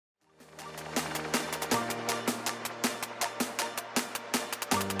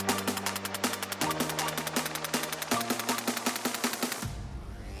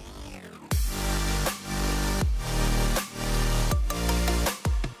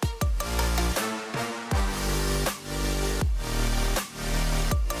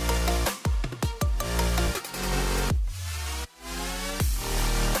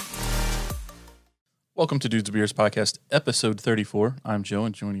Welcome to Dudes Beers Podcast, episode 34. I'm Joe,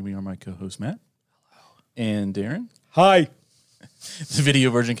 and joining me are my co-hosts Matt. Hello. And Darren. Hi. The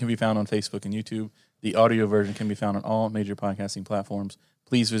video version can be found on Facebook and YouTube. The audio version can be found on all major podcasting platforms.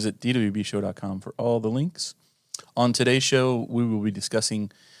 Please visit dwbshow.com for all the links. On today's show, we will be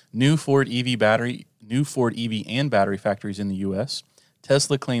discussing new Ford EV and battery factories in the U.S.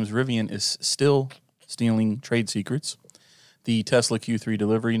 Tesla claims Rivian is still stealing trade secrets. The Tesla Q3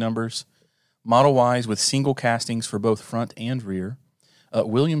 delivery numbers. Model Ys with single castings for both front and rear.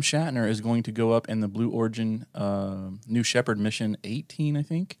 William Shatner is going to go up in the Blue Origin New Shepard Mission 18, I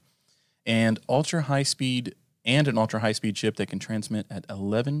think. And an ultra-high speed chip that can transmit at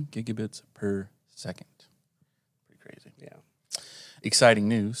 11 gigabits per second. Pretty crazy. Yeah. Exciting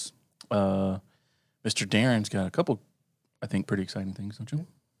news. Mr. Darren's got a couple, I think, pretty exciting things, don't you?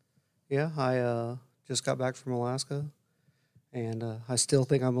 Yeah, I just got back from Alaska, and I still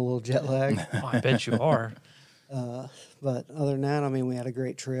think I'm a little jet lagged. Oh, I bet you are. But other than that, I mean, we had a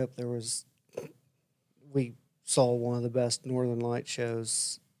great trip. We saw one of the best Northern Light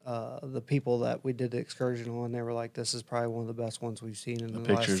shows. The people that we did the excursion on, they were like, this is probably one of the best ones we've seen in the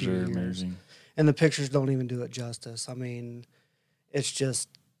last few years. The pictures are amazing. And the pictures don't even do it justice. I mean, it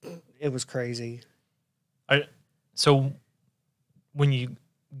was crazy. So when you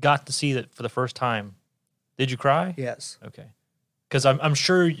got to see that for the first time, did you cry? Yes. Okay. Because I'm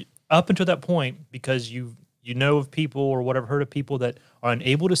sure up until that point, because you know of people or whatever, heard of people that are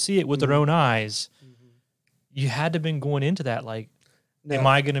unable to see it with their own eyes, you had to have been going into that like, no. Am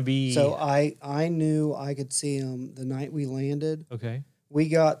I going to be... So I knew I could see them the night we landed. Okay. We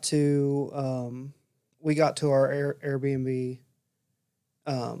got to our Airbnb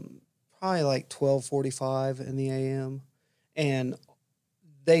probably like 12:45 in the a.m. And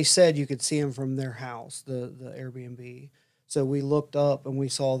they said you could see them from their house, the Airbnb. So we looked up and we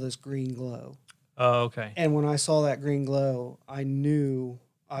saw this green glow. Oh, okay. And when I saw that green glow, I knew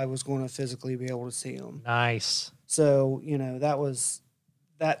I was going to physically be able to see them. Nice. So,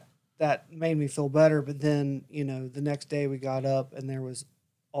 that made me feel better. But then, the next day we got up and there was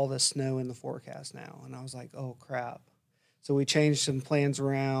all this snow in the forecast now. And I was like, oh, crap. So we changed some plans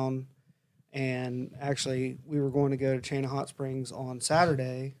around. And actually, we were going to go to Chain of Hot Springs on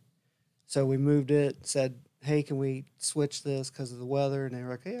Saturday. So we moved it, said, hey, can we switch this because of the weather? And they were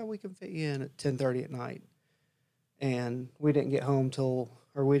like, yeah, we can fit you in at 10:30 at night. And we didn't get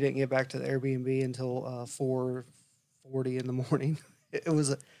we didn't get back to the Airbnb until 4:40 in the morning.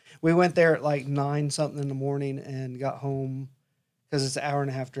 We went there at like 9-something in the morning and got home because it's an hour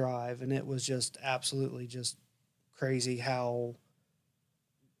and a half drive. And it was just absolutely just crazy how,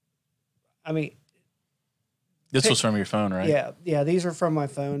 I mean. This was from your phone, right? Yeah, these are from my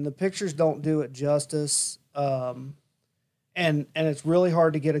phone. The pictures don't do it justice. And it's really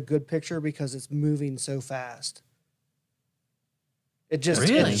hard to get a good picture because it's moving so fast. It's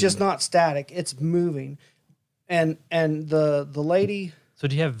just not static. It's moving. And the lady. So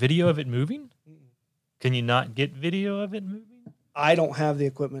do you have video of it moving? Can you not get video of it moving? I don't have the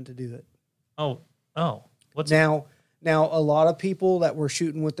equipment to do it. Oh. Now, a lot of people that were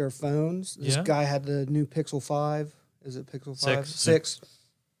shooting with their phones, this guy had the new Pixel 5. Is it Pixel 5? 6.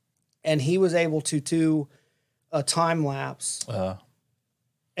 And he was able to do a time lapse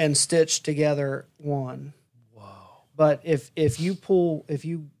and stitch together one. Wow. But if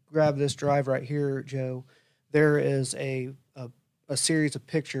you grab this drive right here, Joe, there is a series of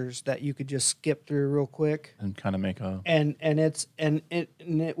pictures that you could just skip through real quick and kind of make a and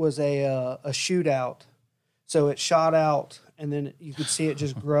it was a shootout. So it shot out, and then you could see it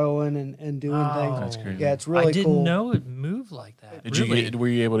just growing and doing things. That's crazy. Yeah, it's really cool. I didn't know it moved like that. Were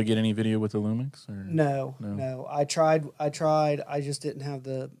you able to get any video with the Lumix? Or? No. I tried. I just didn't have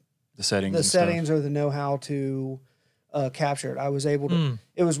the settings or the know-how to capture it. I was able to.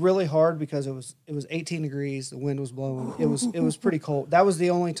 It was really hard because it was 18 degrees. The wind was blowing. It was pretty cold. That was the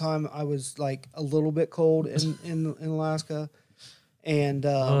only time I was like a little bit cold in Alaska, and.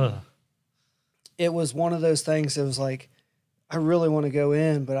 It was one of those things that was like, I really want to go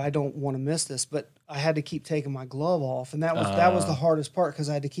in, but I don't want to miss this. But I had to keep taking my glove off. And that was the hardest part because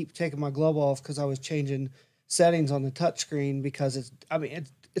I had to keep taking my glove off because I was changing settings on the touchscreen because it's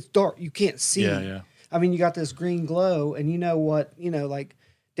dark. You can't see. Yeah. I mean, you got this green glow and like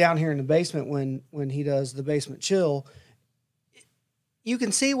down here in the basement when he does the basement chill, you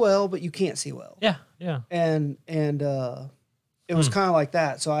can see well, but you can't see well. Yeah. And it was kind of like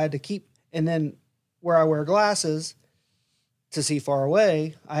that. So I had to keep, and then where I wear glasses to see far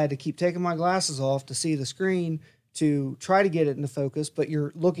away, I had to keep taking my glasses off to see the screen to try to get it into focus, but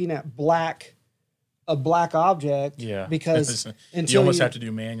you're looking at black a black object. Yeah. Because you until almost have to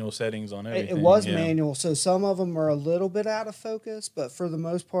do manual settings on everything. it was yeah. manual, so some of them are a little bit out of focus, but for the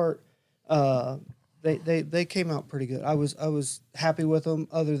most part, they came out pretty good. I was happy with them.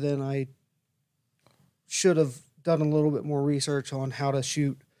 Other than I should have done a little bit more research on how to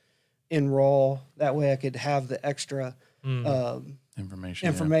shoot in RAW. That way, I could have the extra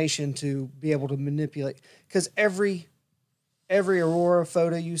information to be able to manipulate. Because every Aurora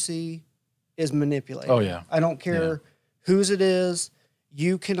photo you see is manipulated. Oh yeah. I don't care whose it is.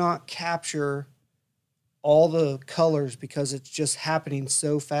 You cannot capture all the colors because it's just happening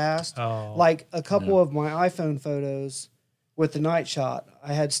so fast. Oh. Like a couple of my iPhone photos with the night shot,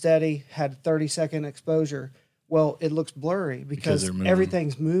 I had steady, had 30-second exposure. Well, it looks blurry because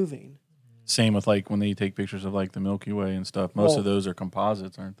everything's moving. Same with like when they take pictures of like the Milky Way and stuff. Most of those are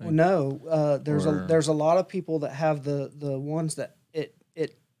composites, aren't they? Well, no, there's a lot of people that have the ones that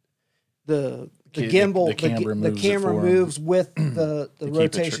the gimbal, the camera moves with the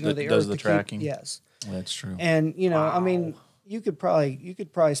rotation of the Earth. Does the tracking? Yes, that's true. And I mean, you could probably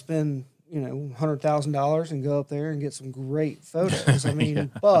spend $100,000 and go up there and get some great photos. I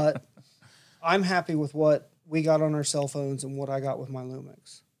mean, but I'm happy with what we got on our cell phones and what I got with my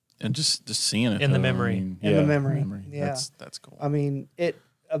Lumix. And just seeing it in the memory. I mean, in the memory. Yeah, that's cool. I mean,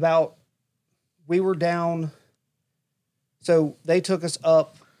 we were down. So they took us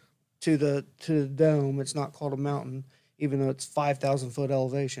up to the dome. It's not called a mountain, even though it's 5,000 foot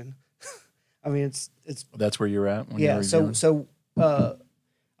elevation. I mean, it's. That's where you're at. When yeah. So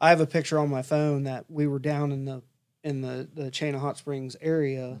I have a picture on my phone that we were down in the Chain of Hot Springs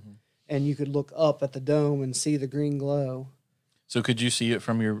area, and you could look up at the dome and see the green glow. So could you see it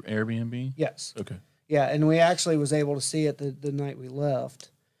from your Airbnb? Yes. Okay. Yeah, and we actually was able to see it the night we left.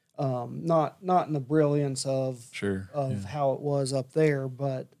 Not in the brilliance of how it was up there,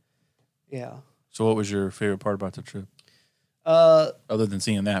 but yeah. So what was your favorite part about the trip? Other than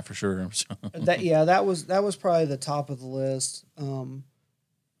seeing that, for sure. that was probably the top of the list.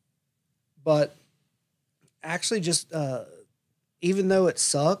 But actually, just even though it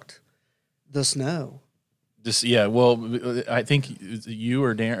sucked, the snow. Well, I think you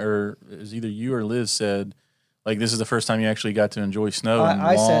or Dan, or it was either you or Liz said, like, this is the first time you actually got to enjoy snow.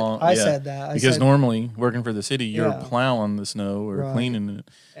 I said that. Because normally, working for the city, you're plowing the snow or cleaning it,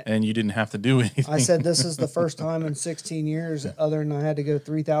 and you didn't have to do anything. I said this is the first time in 16 years, other than I had to go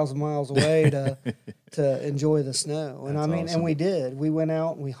 3,000 miles away to enjoy the snow. And That's awesome. And we did. We went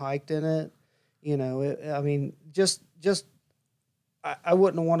out and we hiked in it. I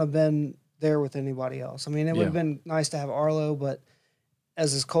wouldn't want to have been there with anybody else. I mean, it would have been nice to have Arlo, but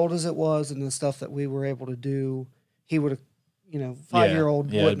as cold as it was and the stuff that we were able to do, he would have,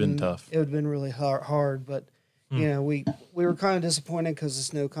 5-year-old. Yeah, it'd been tough. It would have been really hard, but we were kind of disappointed because the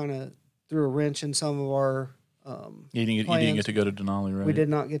snow kind of threw a wrench in some of our You didn't get to go to Denali, right? We did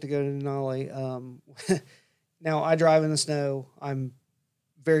not get to go to Denali. Now, I drive in the snow. I'm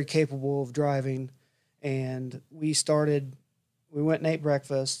very capable of driving, and we went and ate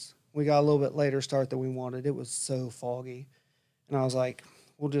breakfast. We got a little bit later start than we wanted. It was so foggy. And I was like,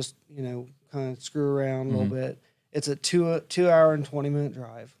 we'll just, kind of screw around a little bit. It's a 2 hour and 20-minute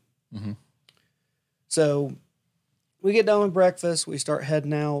drive. Mm-hmm. So we get done with breakfast. We start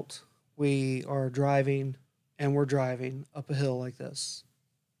heading out. We are driving, and we're driving up a hill like this.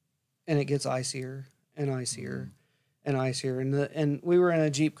 And it gets icier and icier and icier. And we were in a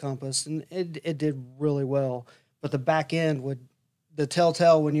Jeep Compass, and it did really well. But the back end the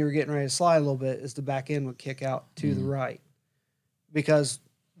telltale when you were getting ready to slide a little bit is the back end would kick out to the right. Because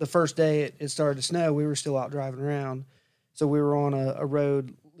the first day it started to snow, we were still out driving around. So we were on a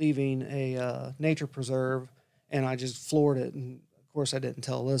road leaving a nature preserve, and I just floored it. And, of course, I didn't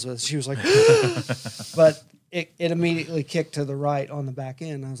tell Elizabeth. She was like, but it immediately kicked to the right on the back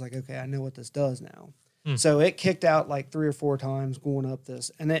end. I was like, okay, I know what this does now. So it kicked out like 3 or 4 times going up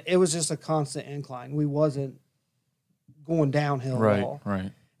this. And it was just a constant incline. We wasn't going downhill at all.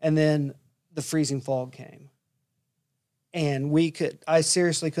 Right. And then the freezing fog came. And I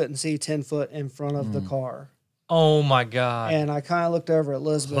seriously couldn't see 10 foot in front of the car. Oh my God. And I kind of looked over at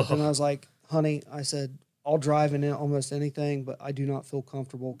Elizabeth and I was like, honey, I said, I'll drive in almost anything, but I do not feel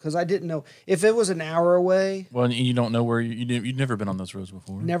comfortable. Because I didn't know if it was an hour away. Well, you don't know where you've never been on those roads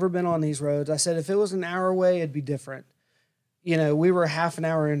before. Never been on these roads. I said, if it was an hour away, it'd be different. We were half an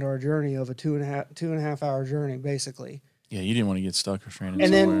hour into our journey of a 2.5 hour journey, basically. Yeah, you didn't want to get stuck or stranded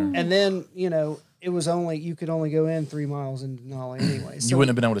And somewhere. then, it was you could only go in 3 miles in Denali anyway. So you wouldn't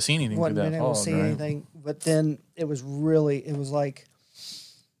have been able to see anything through that fog, wouldn't been able to see anything. But then it was like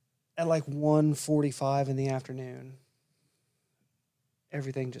at like 1:45 in the afternoon.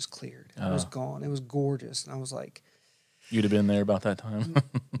 everything just cleared. It was gone. It was gorgeous. And I was like, You'd have been there about that time.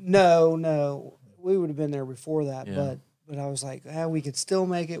 no, we would have been there before that, Yeah. but I was like, we could still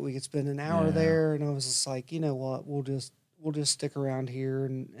make it. We could spend an hour Yeah. there, and I was just like, you know what, we'll just stick around here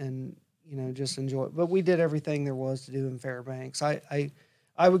and just enjoy it. But we did everything there was to do in Fairbanks. I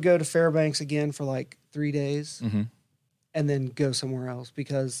would go to Fairbanks again for like 3 days, Mm-hmm. and then go somewhere else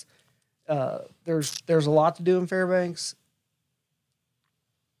because there's a lot to do in Fairbanks.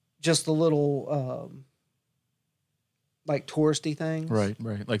 Just the little like touristy things, Right.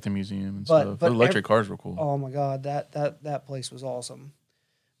 Like the museum and But- stuff. but the electric cars were cool. Oh my God, that place was awesome.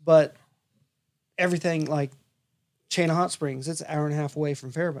 But everything like Chain of Hot Springs, it's an hour and a half away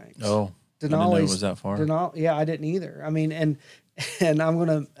from Fairbanks. Oh, I didn't know it Denali's, was that far. Yeah, I didn't either. I mean, and I'm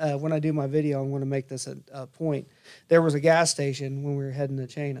gonna when I do my video, I'm gonna make this a point. There was a gas station when we were heading to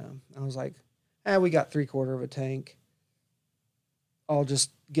Chena. I was like, we got 3/4 of a tank. I'll just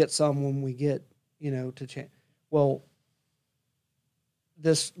get some when we get to Chena. Well,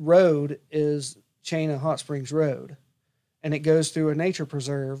 this road is Chena Hot Springs Road, and it goes through a nature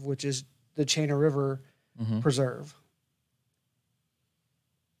preserve, which is the Chena River Mhm. Preserve.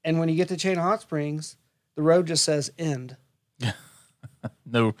 And when you get to Chena Hot Springs, the road just says end.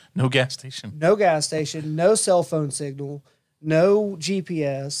 No gas station. No gas station, no cell phone signal, no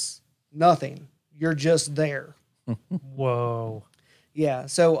GPS, nothing. You're just there. Whoa. Yeah.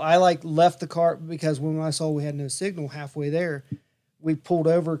 So I left the car because when I saw we had no signal halfway there, we pulled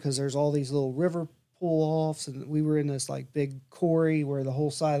over because there's all these little river pull offs, and we were in this big quarry where the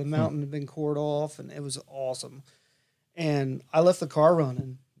whole side of the mountain had been cored off, and it was awesome. And I left the car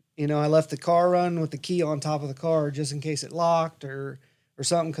running. I left the car running with the key on top of the car just in case it locked or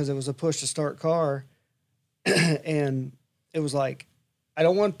something, because it was a push to start car. And it was like, I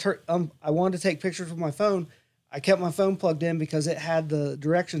don't want to. I wanted to take pictures with my phone. I kept my phone plugged in because it had the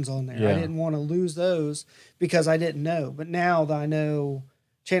directions on there. I Yeah. didn't want to lose those because I didn't know. But now that I know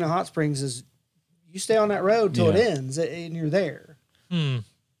Chain of Hot Springs is, you stay on that road till it Yeah. ends and you're there.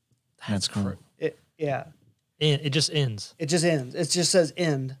 That's cool. Yeah. It just ends. It just ends. It just says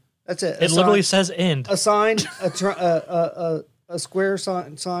end. That's it. It literally says end. A sign, a square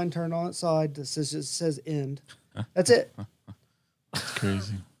sign turned on its side that says end. That's it. That's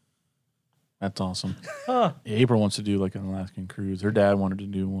crazy. That's awesome. Huh. Yeah, April wants to do like an Alaskan cruise. Her dad wanted to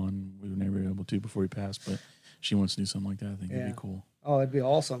do one. We were never able to before he passed, but she wants to do something like that. I think it'd Yeah. be cool. Oh, it'd be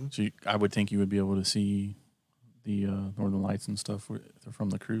awesome. So I would think you would be able to see the Northern Lights and stuff from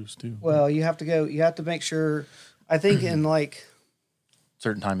the cruise too. Well, you have to go. You have to make sure. I think in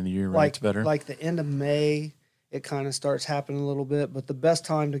Certain time of the year, right? It's better. like the end of May, it kind of starts happening a little bit. But the best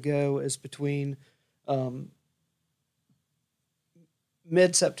time to go is between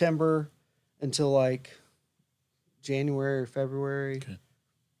mid-September until January or February, Okay.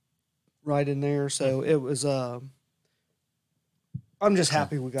 right in there. So it was. I'm just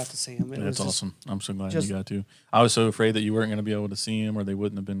happy we got to see him. It Yeah, was that's just- awesome. I'm so glad just- you got to. I was so afraid that you weren't going to be able to see him, or they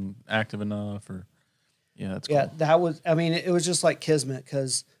wouldn't have been active enough, or that's cool. Yeah, that was. I mean, it was just like kismet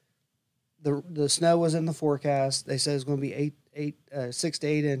because the snow was in the forecast. They said it was going to be 6 to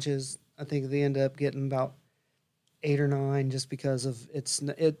 8 inches. I think they ended up getting about 8 or 9 just because of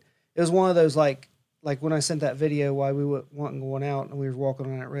it was one of those like when I sent that video why we were going out and we were walking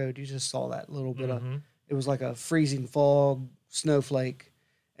on that road. You just saw that little bit of it was like a freezing fog snowflake,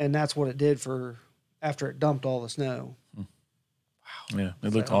 and that's what it did for after it dumped all the snow. Yeah,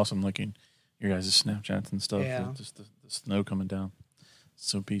 it looked So- awesome. Like in your guys' Snapchats and stuff. Yeah. Just the snow coming down. It's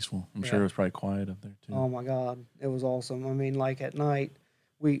so peaceful. I'm Yeah. sure it was probably quiet up there too. Oh my God, it was awesome. I mean, at night,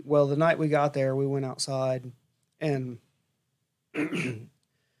 the night we got there, we went outside, and the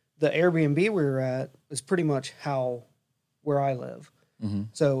Airbnb we were at is pretty much where I live. Mm-hmm.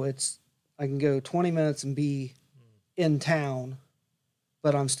 So I can go 20 minutes and be in town,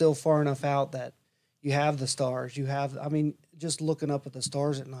 but I'm still far enough out that you have the stars. Just looking up at the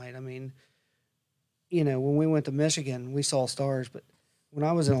stars at night. I mean, when we went to Michigan, we saw stars, but when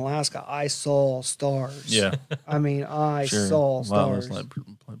I was in Alaska, I saw stars. Yeah, I mean, I sure. saw A lot stars. less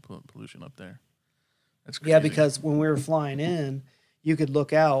pollution up there. That's crazy. Yeah, because when we were flying in, you could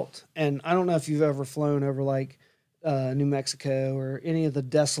look out, and I don't know if you've ever flown over New Mexico or any of the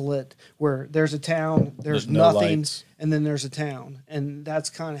desolate where there's a town, there's No nothing, lights. and then there's a town, and that's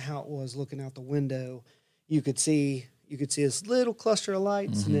kind of how it was looking out the window. You could see this little cluster of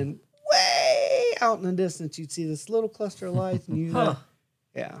lights, and then way out in the distance, you'd see this little cluster of lights, and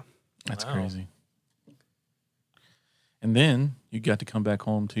yeah. That's Wow. crazy. And then you got to come back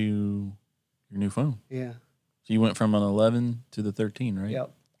home to your new phone. Yeah. So you went from an 11 to the 13, right?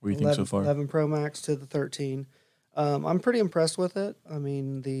 Yep. What do you think so far? 11 Pro Max to the 13. I'm pretty impressed with it. I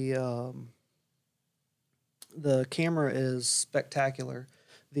mean, the camera is spectacular.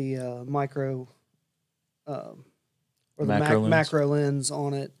 The micro or the Macro lens. macro lens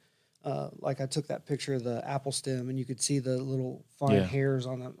on it. Like I took that picture of the apple stem, and you could see the little fine Yeah. hairs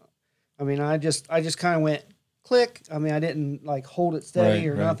on it. I mean, I just kind of went click. I mean, I didn't like hold it steady Right,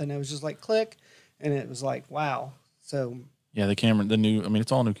 or right. nothing. It was just like click, and it was like wow. So Yeah, the camera, the new. I mean,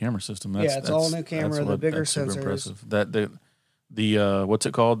 it's all new camera system. Yeah, it's all new camera, that's the bigger that's super sensors. impressive. That the what's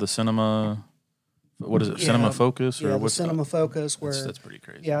it called? The cinema. What is it? Yeah, Cinema Focus or yeah, the what's cinema focus where That's pretty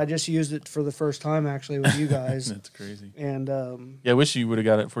crazy. yeah, I just used it for the first time actually with you guys, That's crazy. and Yeah, I wish you would have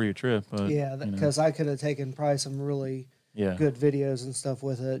got it for your trip. But yeah, you know, because I could have taken probably some really yeah, good videos and stuff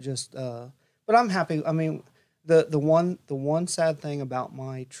with it. Just, but I'm happy. I mean, the one sad thing about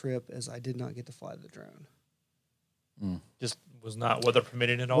my trip is I did not get to fly the drone. Just was not weather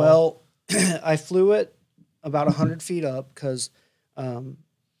permitting at all. Well, I flew it about 100 feet up because I'm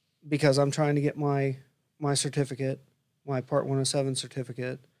trying to get my certificate, my Part 107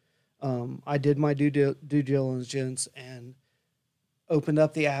 certificate. I did my due diligence and opened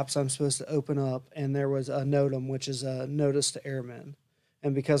up the apps I'm supposed to open up, and there was a NOTAM, which is a notice to airmen.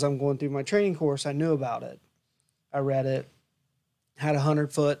 And because I'm going through my training course, I knew about it. I read it, had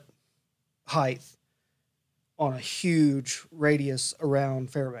 100-foot height on a huge radius around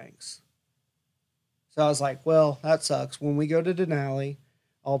Fairbanks. So I was like, well, that sucks. When we go to Denali,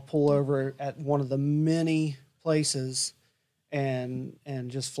 I'll pull over at one of the many places and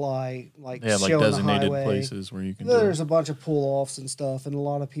just fly like they have like showing the designated highway. places where you can. do There's it. a bunch of pull-offs and stuff, and a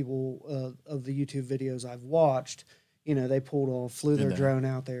lot of people of the YouTube videos I've watched, you know, they pulled off, flew their they? drone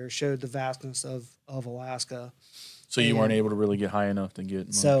out there, showed the vastness of Alaska. So you weren't and- able to really get high enough to get.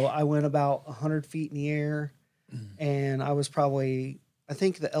 Much. So I went about 100 feet in the air, and I was probably, I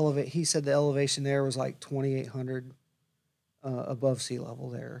think he said the elevation there was like 2,800 above sea level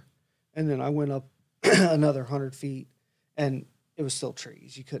there. And then I went up another 100 feet, and it was still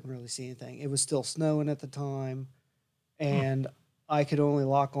trees. You couldn't really see anything. It was still snowing at the time, and I could only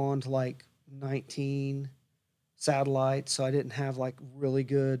lock on to like 19 satellites, so I didn't have like really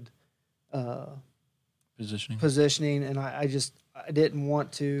good positioning. and I didn't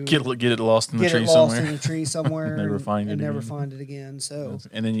want to Get it lost in the get tree it lost somewhere. in a tree somewhere Never and, find it and never again. find it again. So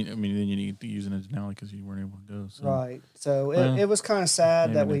And then you need to use it in Denali because you weren't able to go. So. right. So Well, it was kind of sad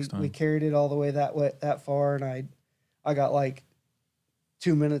maybe that next time. we carried it all the way that far, and I got like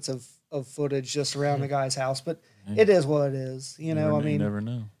 2 minutes of footage just around the guy's house. But Yeah. it is what it is. You know, I you mean, never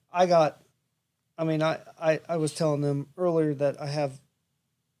know. I was telling them earlier that I have,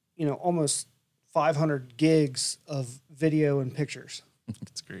 you know, almost 500 gigs of video and pictures.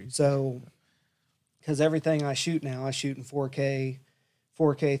 It's great. So, because everything I shoot now, I shoot in 4K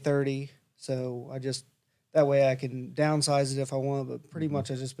 30. So that way I can downsize it if I want. But pretty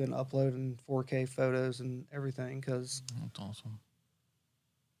much I've just been uploading 4K photos and everything because That's awesome.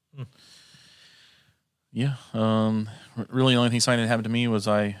 Hmm. Yeah. Really, the only thing exciting that happened to me was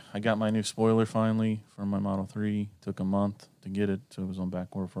I got my new spoiler finally for my Model 3. Took a month to get it, so it was on back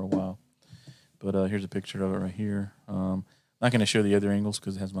order for a while. But here's a picture of it right here. Not going to show the other angles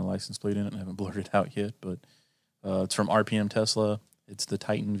because it has my license plate in it and I haven't blurred it out yet. But it's from RPM Tesla. It's the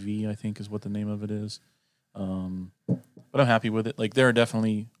Titan V, I think is what the name of it is. But I'm happy with it. Like, there are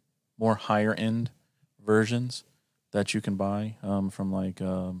definitely more higher end versions that you can buy from like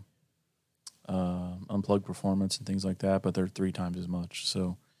Unplugged Performance and things like that, but they're 3 times as much.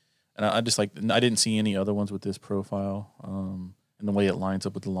 So, and I just like, I didn't see any other ones with this profile and the way it lines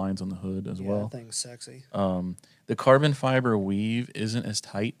up with the lines on the hood as well. that thing's sexy. The carbon fiber weave isn't as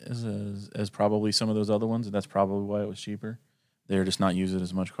tight as probably some of those other ones, and that's probably why it was cheaper. They're just not using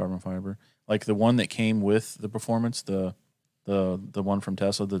as much carbon fiber. Like the one that came with the Performance, the one from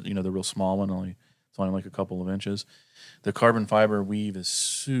Tesla, the real small one, it's only like a couple of inches. The carbon fiber weave is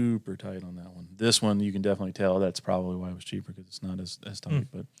super tight on that one. This one, you can definitely tell that's probably why it was cheaper because it's not as tight,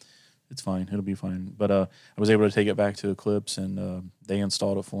 but it's fine. It'll be fine. But I was able to take it back to Eclipse, and they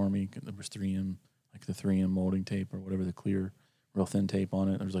installed it for me. There was 3M, like the 3M molding tape or whatever, the clear, real thin tape on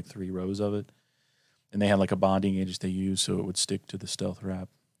it. There was like 3 rows of it. And they had like a bonding agent they used so it would stick to the stealth wrap.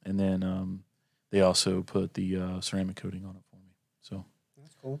 And then they also put the ceramic coating on it for me. So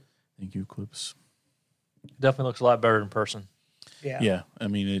That's cool. thank you, Eclipse. Definitely looks a lot better in person. Yeah. I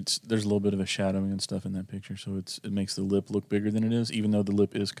mean, there's a little bit of a shadowing and stuff in that picture, so it makes the lip look bigger than it is, even though the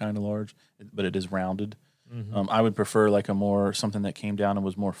lip is kind of large, but it is rounded. Mm-hmm. I would prefer like something that came down and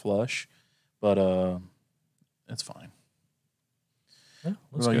was more flush, but it's fine. Yeah,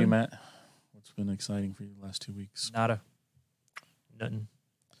 What about you, Matt? What's been exciting for you the last 2 weeks? Nada. Nothing.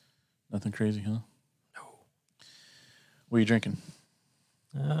 Nothing crazy, huh? No. What are you drinking?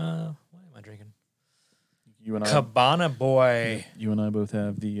 What am I drinking? You and I. Cabana Boy. You and I both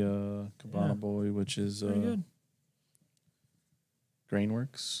have the Cabana Yeah. Boy, which is Pretty good.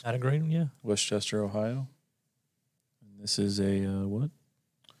 Grainworks, Not a great one, yeah. Westchester, Ohio. And this is a what?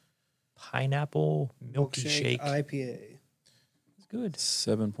 Pineapple milky shake. IPA. It's good.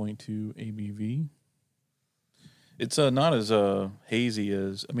 7.2 ABV. It's not as hazy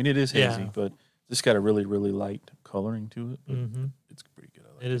as, I mean, it is hazy, Yeah. but it's got a really, really light coloring to it. But Mm-hmm. it's pretty good.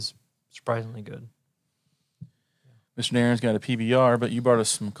 I like It is surprisingly good. Mr. Darren's got a PBR, but you brought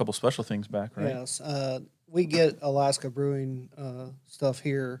us a couple special things back, right? Yes. We get Alaska Brewing stuff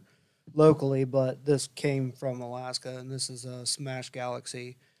here locally, but this came from Alaska, and this is a Smash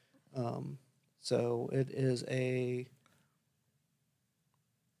Galaxy. So it is a.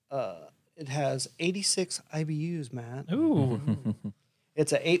 It has 86 IBUs, Matt. Ooh.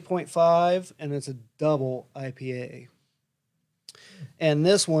 It's a 8.5, and it's a double IPA. And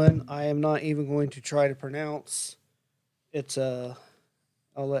this one, I am not even going to try to pronounce. It's a.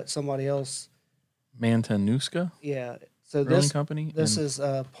 I'll let somebody else. Mantanuska Yeah. So Brewing this Company. this and- is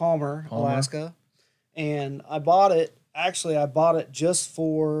Palmer, Palmer. Alaska, and I bought it. Actually, I bought it just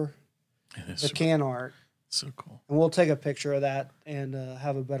for It is the can art, so cool. and we'll take a picture of that and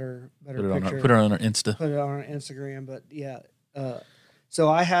have a better Put it on picture. our, put it on our Insta. Put it on our Instagram. But yeah, so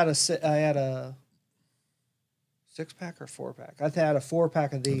I had a 6-pack or 4-pack. I had a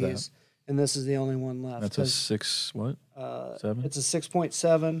 4-pack of these, and this is the only one left. That's a 'cause, 6 what? 7? It's a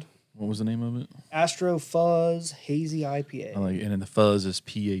 6.7 What was the name of it? Astro Fuzz Hazy IPA. I like, and then the fuzz is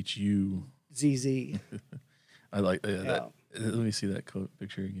PHU. ZZ. I like Yeah. that. Let me see that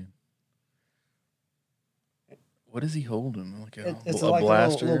picture again. What is he holding? Like It's a like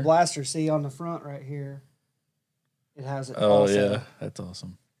blaster? a little blaster. See on the front right here. It has it. Oh also. yeah, that's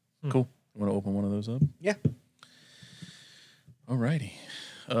awesome. Hmm. Cool. You want to open one of those up? Yeah. Alrighty.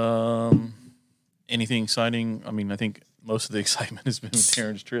 Anything exciting? I mean, I think most of the excitement has been with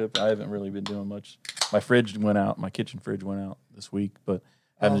Darren's trip. I haven't really been doing much. My fridge went out. My kitchen fridge went out this week, but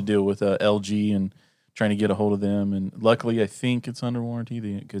having to deal with LG and trying to get a hold of them. And luckily, I think it's under warranty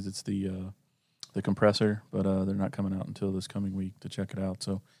because it's the compressor, but they're not coming out until this coming week to check it out.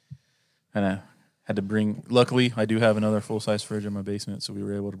 So, and I had to bring. Luckily, I do have another full size fridge in my basement, so we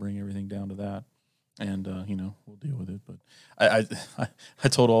were able to bring everything down to that. And we'll deal with it. But I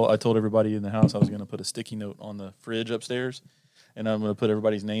told everybody in the house I was going to put a sticky note on the fridge upstairs, and I'm going to put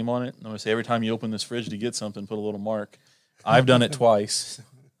everybody's name on it. And I'm going to say every time you open this fridge to get something, put a little mark. I've done it twice.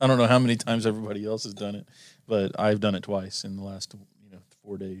 I don't know how many times everybody else has done it, but I've done it twice in the last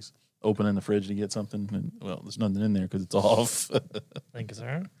 4 days. Opening the fridge to get something, and well, there's nothing in there because it's off. Think it's all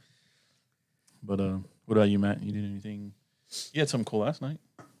right. But what about you, Matt? You did anything? You had something cool last night.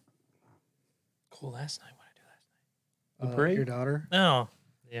 Cool last night. What did I do last night? The parade? Your daughter. Oh,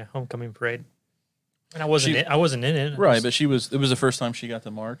 yeah, homecoming parade. And I wasn't She- in, I wasn't in it. Right, but it was the first time she got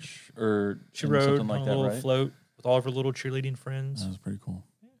to march or she and rode something on like a that, little right? float with all of her little cheerleading friends. That was pretty cool.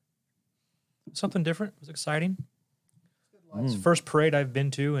 Something different. It was exciting. It's the Mm. first parade I've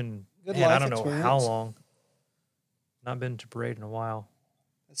been to in Good man, I life don't know how experience. long. Not been to parade in a while.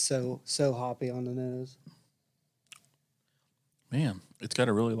 It's so hoppy on the nose. Man, it's got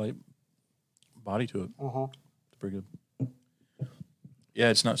a really light body to it. Uh-huh. It's pretty good. Yeah,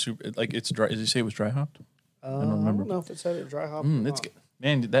 it's not super. It's dry. Did you say it was dry hopped? I don't remember. don't know if it said it dry hop. It's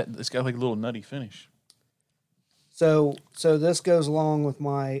man, it's got like a little nutty finish. So this goes along with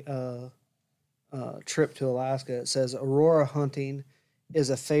my trip to Alaska. It says aurora hunting is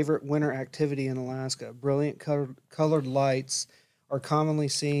a favorite winter activity in Alaska. Brilliant colored lights are commonly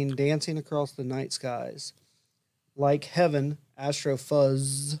seen dancing across the night skies. Like heaven, Astro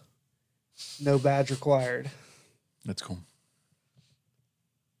Fuzz, no badge required. That's cool.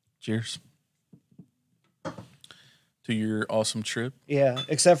 Cheers to your awesome trip. Yeah,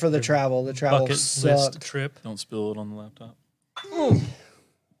 except for the travel. The travel Bucket sucked. list trip. Don't spill it on the laptop.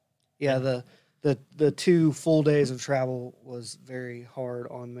 Yeah, the 2 full days of travel was very hard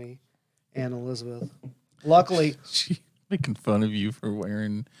on me and Elizabeth. Luckily, She making fun of you for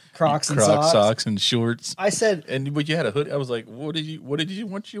wearing Crocs and socks. and shorts. I said, But you had a hoodie. I was like, what did you want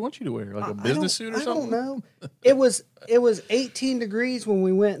you to wear? Like a business suit or something? I don't know. It was 18 degrees when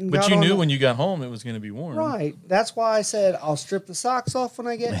we went and But got you on knew the- when you got home it was going to be warm. Right. That's why I said I'll strip the socks off when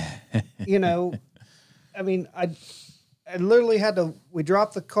I get, I mean, I literally had to, we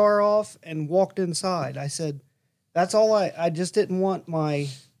dropped the car off and walked inside. I said, that's all I just didn't want my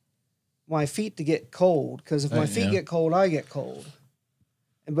feet to get cold because if my feet Yeah. get cold, I get cold.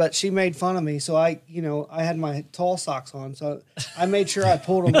 But she made fun of me, so I had my tall socks on, so I made sure I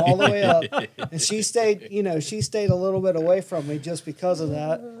pulled them all the way up, and she stayed a little bit away from me just because of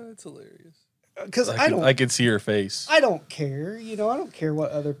that. That's hilarious. Because I could see her face. I don't care, I don't care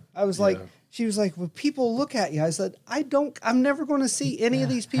what other. I was like, she was like, "Well, people look at you." I said, I'm never going to see any of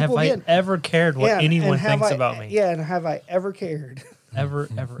these people have again. I ever cared what anyone thinks about me? Yeah, and have I ever cared? Ever.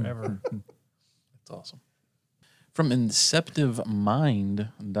 That's awesome. From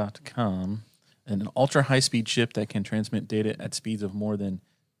InceptiveMind.com, an ultra high speed chip that can transmit data at speeds of more than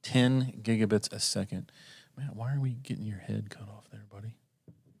 10 gigabits a second. Man, why are we getting your head cut off there, buddy?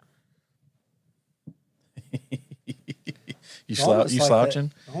 You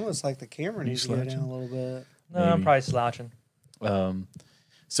slouching? Almost like the camera needs to go down a little bit. No, I'm probably slouching.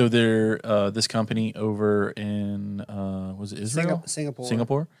 So they're this company over in was it Israel?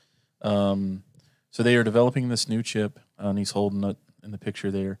 Singapore. So they are developing this new chip, and he's holding it in the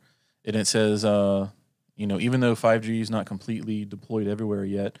picture there, and it says, even though 5G is not completely deployed everywhere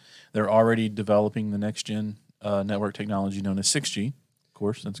yet, they're already developing the next gen network technology known as 6G. Of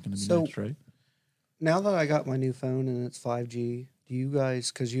course, that's going to be next, right? Now that I got my new phone and it's 5G, do you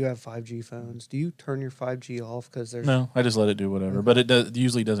guys, because you have 5G phones, do you turn your 5G off? Because there's No, I just let it do whatever, but it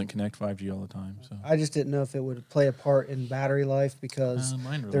usually doesn't connect 5G all the time. So I just didn't know if it would play a part in battery life because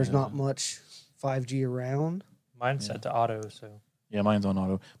mine really there's not doesn't. much 5G around. Mine's set to auto, so Yeah, mine's on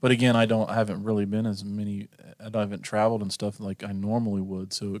auto. But again, I haven't really been as many. I haven't traveled and stuff like I normally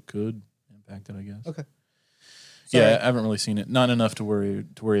would, so it could impact it, I guess. Okay. Yeah, I haven't really seen it. Not enough to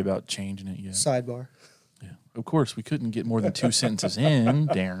worry about changing it yet. Sidebar. Yeah, of course, we couldn't get more than 2 sentences in,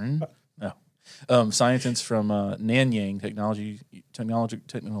 Darren. No. Scientists from Nanyang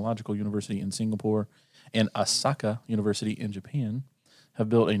Technological University in Singapore and Osaka University in Japan have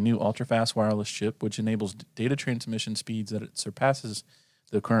built a new ultra-fast wireless chip which enables data transmission speeds that it surpasses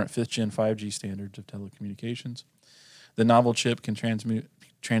the current 5th-gen 5G standards of telecommunications. The novel chip can transmit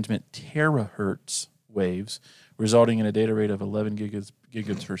terahertz waves, resulting in a data rate of 11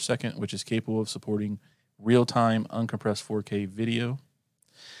 gigabits per second, which is capable of supporting real-time uncompressed 4K video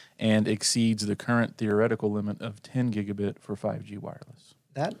and exceeds the current theoretical limit of 10 gigabit for 5G wireless.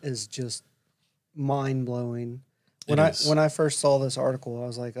 That is just mind-blowing. When I first saw this article, I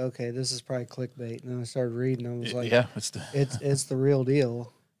was like, okay, this is probably clickbait. And then I started reading, and I was like, yeah, it's the real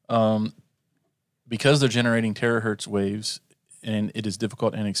deal. Because they're generating terahertz waves and it is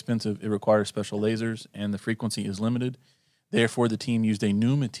difficult and expensive, it requires special lasers and the frequency is limited. Therefore, the team used a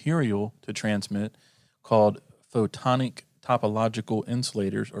new material to transmit called photonic topological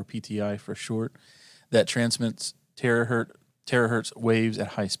insulators, or PTI for short, that transmits terahertz waves at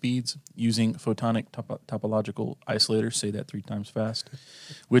high speeds using photonic topological isolators, say that 3 times fast,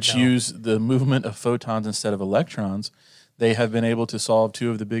 which use the movement of photons instead of electrons. They have been able to solve 2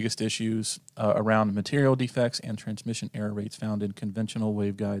 of the biggest issues around material defects and transmission error rates found in conventional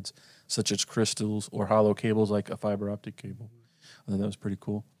waveguides, such as crystals or hollow cables like a fiber optic cable. I thought that was pretty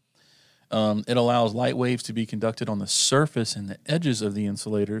cool. It allows light waves to be conducted on the surface and the edges of the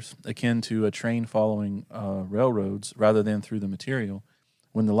insulators, akin to a train following railroads, rather than through the material.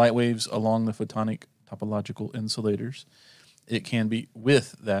 When the light waves along the photonic topological insulators, it can be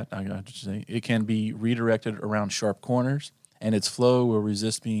redirected around sharp corners, and its flow will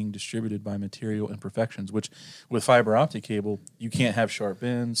resist being distributed by material imperfections, which with fiber optic cable, you can't have sharp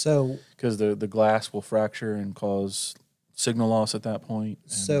ends because the glass will fracture and cause signal loss at that point.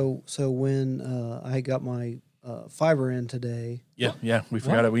 So when I got my fiber in today. Yeah, we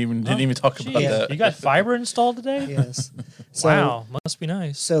forgot it. We didn't even talk about that. You got fiber installed today? Yes. Wow, must be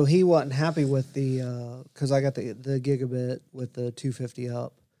nice. So he wasn't happy with the because I got the gigabit with the 250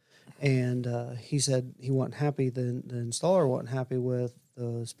 up, and he said he wasn't happy. The installer wasn't happy with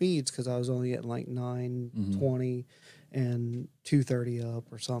the speeds because I was only getting like 920 and 230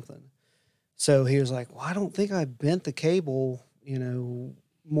 up or something. So he was like, "Well, I don't think I bent the cable,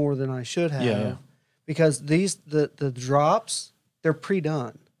 more than I should have." Yeah. Because the drops, they're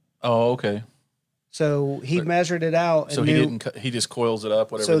pre-done. Oh, okay. So he measured it out. And so he didn't. He just coils it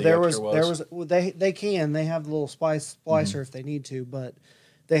up. Whatever. So the there extra was. They have the little splicer if they need to, but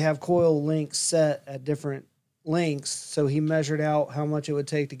they have coil links set at different lengths. So he measured out how much it would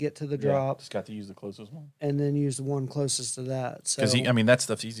take to get to the drop. Just got to use the closest one. And then use the one closest to that. Because that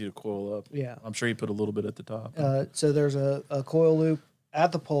stuff's easy to coil up. Yeah. I'm sure he put a little bit at the top. So there's a coil loop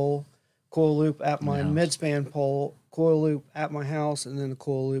at the pole, coil loop at my midspan pole, coil loop at my house, and then a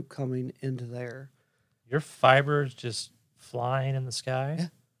coil loop coming into there. Your fiber's just flying in the sky? Yeah.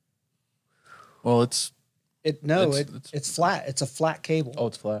 Well, it's flat. It's a flat cable. Oh,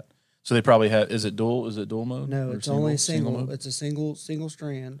 it's flat. So they probably have. Is it dual? Is it dual mode? No, Or it's only single. mode? It's a single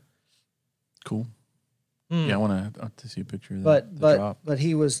strand. Cool. Hmm. Yeah, I want to see a picture of that. But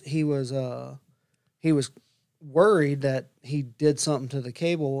he was worried that he did something to the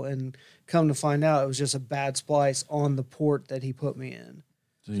cable, and come to find out it was just a bad splice on the port that he put me in.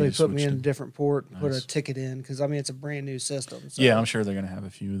 So he put me in a different port and put a ticket in because I mean it's a brand new system. So. Yeah, I'm sure they're gonna have a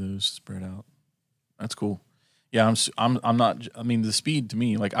few of those spread out. That's cool. Yeah, I'm not. I mean, the speed to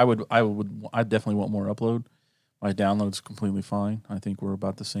me, like I definitely want more upload. My download's completely fine. I think we're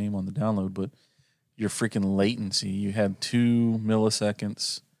about the same on the download, but your freaking latency, you have 2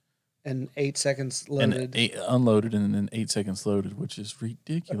 milliseconds and 8 seconds loaded, and 8 unloaded, and then 8 seconds loaded, which is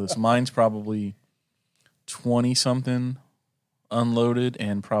ridiculous. Mine's probably 20 something unloaded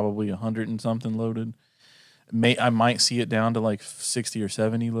and probably 100 and something loaded. I might see it down to like 60 or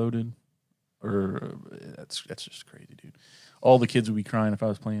 70 loaded. Or that's just crazy, dude. All the kids would be crying if I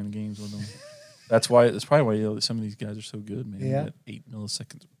was playing games with them. That's probably why some of these guys are so good, man. Yeah. That 8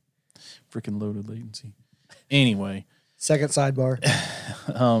 milliseconds, freaking loaded latency. Anyway, second sidebar.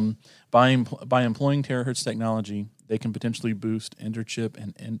 By employing terahertz technology, they can potentially boost interchip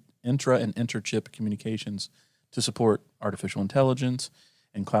and interchip communications to support artificial intelligence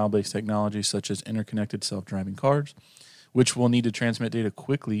and cloud-based technologies such as interconnected self-driving cars, which will need to transmit data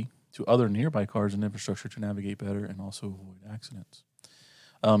quickly to other nearby cars and infrastructure to navigate better and also avoid accidents.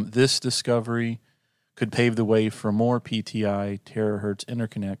 This discovery could pave the way for more PTI terahertz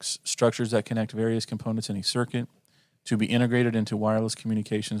interconnects, structures that connect various components in a circuit, to be integrated into wireless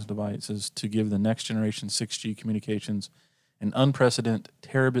communications devices to give the next generation 6G communications an unprecedented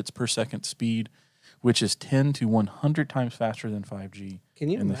terabits per second speed, which is 10 to 100 times faster than 5G. Can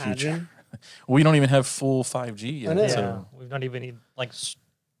you in the imagine? future. We don't even have full 5G yet. I know. Yeah, So. we've not even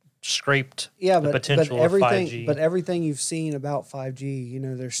scraped Yeah, the but potential everything, of 5G. but everything you've seen about 5G, you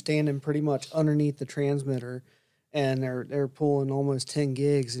know, they're standing pretty much underneath the transmitter, and they're pulling almost 10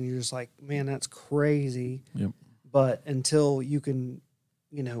 gigs, and you're just like, man, that's crazy. Yep. But until you can,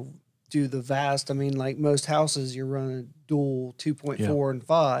 you know, do the vast, I mean, like most houses, you're running dual 2.4 and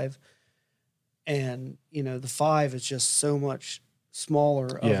 5, and you know the 5 is just so much smaller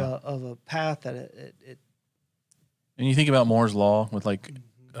of a path that it. And you think about Moore's law with like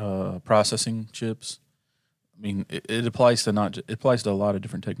processing chips. I mean, it applies to it applies to a lot of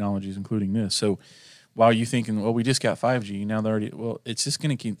different technologies, including this. So while you thinking, well, we just got 5G, now they're already, well, it's just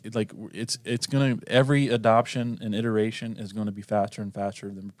going to keep it's going to, every adoption and iteration is going to be faster and faster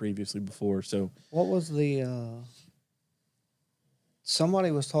than previously before. So What was the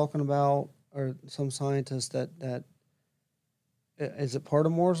somebody was talking about, or some scientist that is it part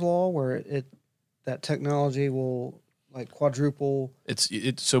of Moore's law where that technology will like quadruple?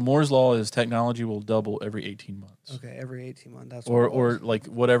 so Moore's law is technology will double every 18 months. Okay, every 18 months. That's Or like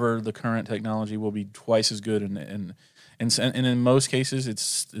whatever the current technology will be twice as good, and in most cases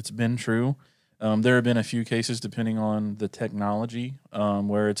it's been true. There have been a few cases depending on the technology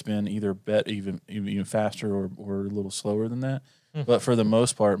where it's been either even faster or a little slower than that. But for the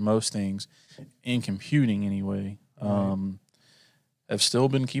most part, most things in computing anyway have still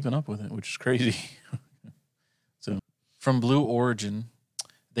been keeping up with it, which is crazy. So from Blue Origin,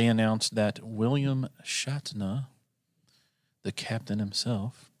 they announced that William Shatner, the captain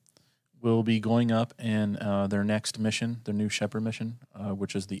himself, will be going up in their next mission, their New Shepard mission,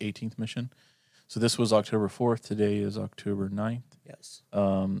 which is the 18th mission. So this was October 4th. Today is October 9th. Yes.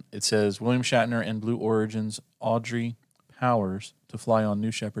 It says William Shatner and Blue Origin's Audrey Powers to fly on New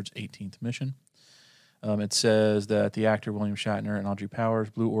Shepard's 18th mission. It says that the actor William Shatner and Audrey Powers,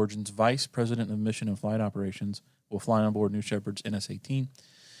 Blue Origin's Vice President of Mission and Flight Operations, will fly on board New Shepard's NS-18.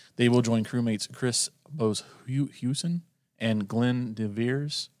 They will join crewmates Chris Bose-Hewson and Glenn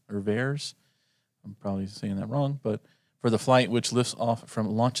DeVeers, or Veers. I'm probably saying that wrong, but for the flight which lifts off from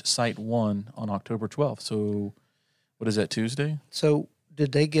Launch Site 1 on October 12th. So what is that, Tuesday? So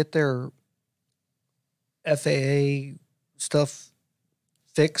did they get their FAA stuff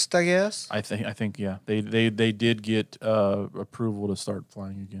fixed, I guess? I think yeah. They did get approval to start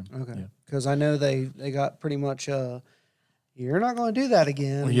flying again. Okay. Yeah. Because I know they got pretty much you're not going to do that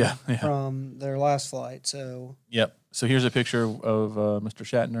again Yeah. from their last flight. So Yep. So here's a picture of Mr.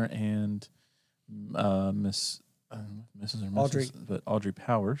 Shatner and Mrs. Audrey. but Audrey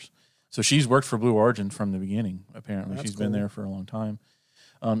Powers. So she's worked for Blue Origin from the beginning. Apparently, That's she's been cool. there for a long time.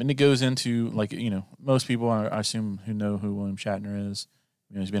 And it goes into most people I assume who know who William Shatner is.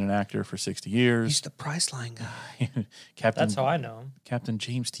 He's been an actor for 60 years. he's the Priceline guy. Captain. That's how I know him. Captain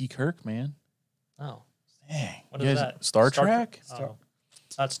James T. Kirk, man. Oh, Dang. what You is guys- that? Star Trek? Oh.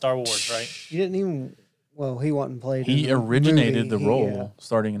 That's Star Wars, right? You didn't even Well, he wasn't played. in He the originated movie. the role Yeah.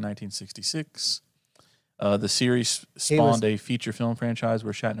 starting in 1966. The series spawned a feature film franchise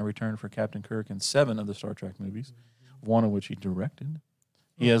where Shatner returned for Captain Kirk in 7 of the Star Trek movies, one of which he directed.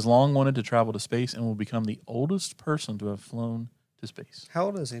 He has long wanted to travel to space and will become the oldest person to have flown to space. How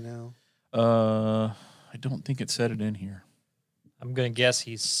old is he now? I don't think it said it in here. I'm going to guess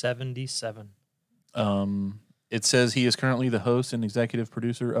he's 77. It says he is currently the host and executive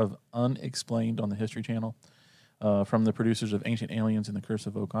producer of Unexplained on the History Channel. From the producers of Ancient Aliens and The Curse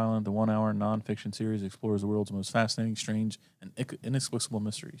of Oak Island, the 1-hour nonfiction series explores the world's most fascinating, strange, and inexplicable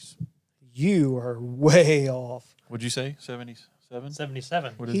mysteries. You are way off. Would you say 77?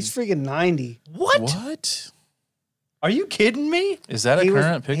 77. What is He's he? freaking 90. What? Are you kidding me? Is that a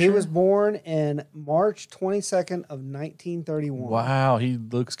current picture? He was born in March 22nd of 1931. Wow, he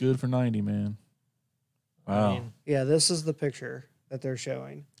looks good for 90, man. Wow. I mean, Yeah, this is the picture that they're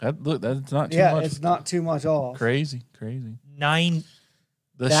showing. That's not too Yeah, much. it's not too much off. Crazy. nine.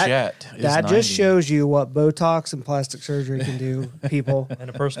 The That- Shat is That 90. just shows you what Botox and plastic surgery can do, people. And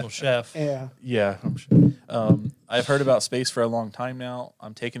a personal chef. Yeah. Yeah, I'm sure. I've heard about space for a long time now.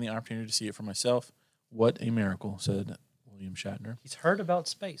 I'm taking the opportunity to see it for myself. What a miracle, said William Shatner. He's heard about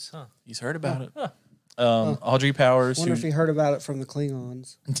space, huh? He's heard about it. Audrey Powers, Wonder if he heard about it from the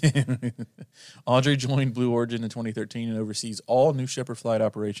Klingons. Audrey joined Blue Origin in 2013 and oversees all New Shepard flight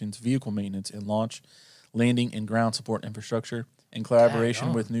operations, vehicle maintenance, and launch, landing, and ground support infrastructure in collaboration Dang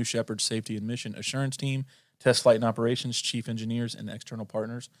on. with New Shepard's safety and mission assurance team, test flight and operations, chief engineers, and external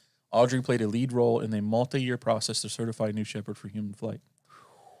partners. Audrey played a lead role in a multi-year process to certify New Shepard for human flight.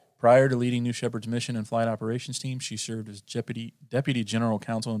 Prior to leading New Shepard's mission and flight operations team, she served as Deputy General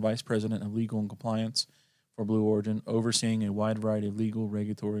Counsel and Vice President of Legal and Compliance for Blue Origin, overseeing a wide variety of legal,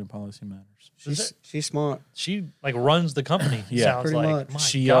 regulatory, and policy matters. She's smart. She like runs the company. Yeah. Sounds Pretty like. much. My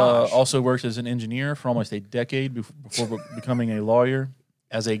She gosh. also worked as an engineer for almost a decade before becoming a lawyer.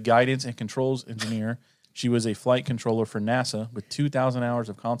 As a guidance and controls engineer, she was a flight controller for NASA with 2,000 hours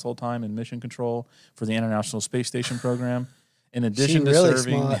of console time and mission control for the International Space Station program. In addition to really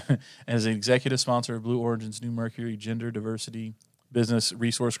serving smart. as an executive sponsor of Blue Origin's New Mercury Gender Diversity Business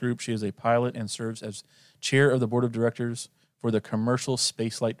Resource Group, she is a pilot and serves as chair of the board of directors for the Commercial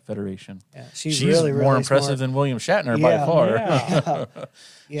Spaceflight Federation. Yeah, she's She's really, more really impressive smart. than William Shatner by Yeah, far. yeah.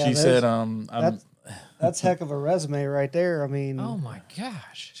 Yeah, She there's- said, that's heck of a resume right there. I mean, Oh my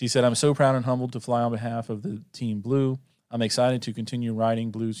gosh. She said, I'm so proud and humbled to fly on behalf of the Team Blue. I'm excited to continue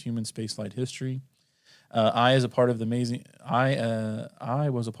writing Blue's human spaceflight history. I was a part of the amazing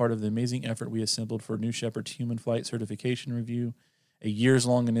effort we assembled for New Shepard's human flight certification review, a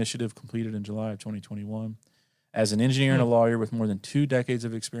years-long initiative completed in July of 2021. As an engineer and a lawyer with more than 2 decades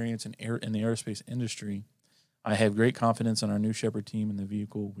of experience in the aerospace industry, I have great confidence in our New Shepard team and the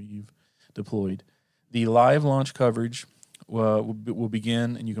vehicle we've deployed. The live launch coverage will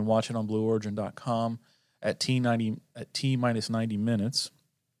begin, and you can watch it on BlueOrigin.com at T-minus 90 minutes.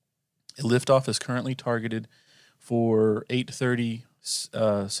 Liftoff is currently targeted for 8:30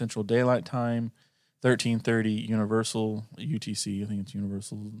 Central Daylight Time, 13:30 Universal UTC. I think it's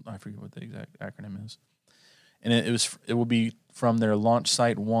Universal. I forget what the exact acronym is. And it will be from their launch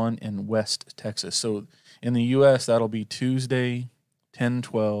site 1 in West Texas. So in the U.S., that'll be Tuesday,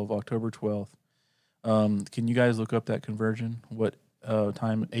 10/12, October 12th. Can you guys look up that conversion? What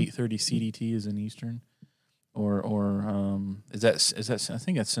time 8:30 CDT is in Eastern? Or is that I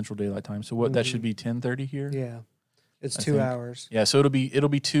think that's Central Daylight Time. So what that should be 10:30 here? yeah, it's I 2 think. hours. Yeah, so it'll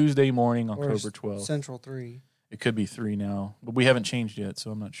be Tuesday morning, Or October 12th. Central 3. It could be 3 now, but we haven't changed yet,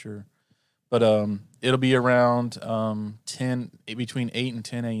 so I'm not sure. But it'll be around between 8 and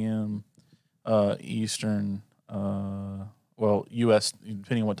 10 a.m. Eastern, U.S.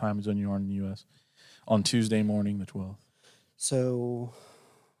 depending on what time zone you are in the U.S. on Tuesday morning, the 12th. So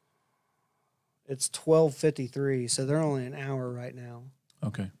it's 12:53. So they're only an hour right now.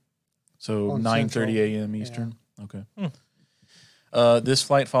 Okay, so On 9:30 Central. a.m. Eastern. Okay. This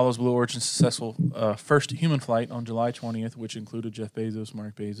flight follows Blue Origin's successful first human flight on July 20th, which included Jeff Bezos,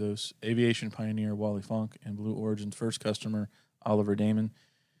 Mark Bezos, aviation pioneer Wally Funk, and Blue Origin's first customer, Oliver Damon.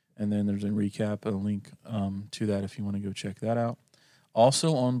 And then there's a recap, a link to that if you want to go check that out.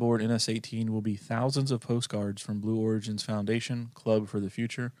 Also on board NS-18 will be thousands of postcards from Blue Origin's foundation, Club for the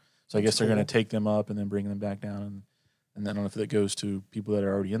Future. So I guess they're going to take them up and then bring them back down. And I don't know if that goes to people that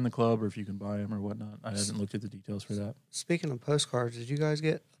are already in the club or if you can buy them or whatnot. I haven't looked at the details for that. Speaking of postcards, did you guys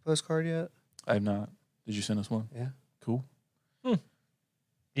get a postcard yet? I have not. Did you send us one? Yeah. Cool. Did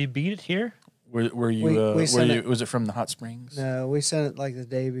you beat it here? Were you? We Were sent you? it- Was it from the hot springs? No, we sent it like the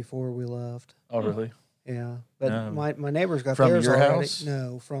day before we left. Oh, really? Yeah, but No. my neighbors got From theirs your already. house?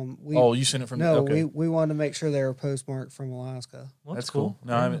 No, from Oh, you sent it from no, okay. we wanted to make sure they were postmarked from Alaska. Well, That's cool.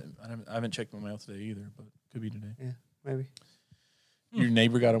 No, Yeah. I haven't checked my mail today either, but could be today. Yeah, maybe Your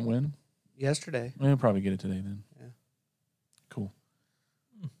neighbor got them when? yesterday. We'll probably get it today then. Yeah. Cool.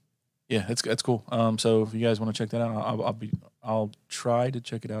 Yeah, that's cool. So if you guys want to check that out, I'll try to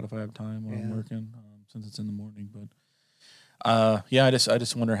check it out if I have time while I'm Yeah. working, since it's in the morning. But yeah, I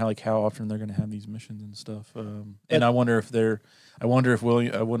just wonder how often they're going to have these missions and stuff. And I wonder if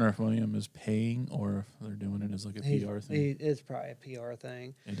William is paying or if they're doing it as like a PR thing. It's probably a PR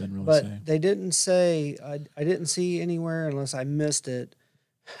thing. It doesn't really But say. they didn't say. I didn't see anywhere unless I missed it.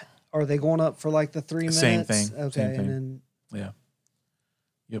 Are they going up for like the 3 minutes? Same thing. Okay, Same thing. and then Yeah.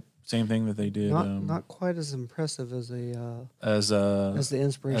 Yep. Same thing that they did. not quite as impressive as as the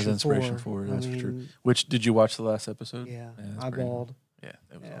Inspiration 4. I That's for sure. mean, Which did you watch the last episode? Yeah, that's I pretty cool. bawled. Yeah,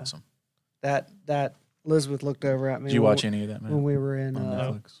 that was Yeah. awesome. That Elizabeth looked over at me. Did you when watch we- any of that, man? when we were in on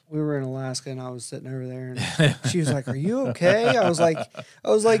Netflix? we were in Alaska and I was sitting over there and she was like, "Are you okay?" I was like,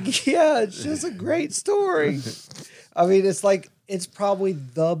 "Yeah, it's just a great story." I mean, it's probably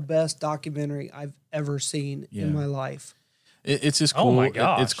the best documentary I've ever seen Yeah. in my life. It's just Oh cool. my It's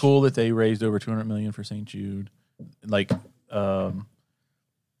gosh. cool that they raised over $200 million for St. Jude. Like,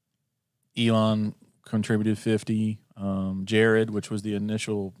 Elon contributed 50. Jared, which was the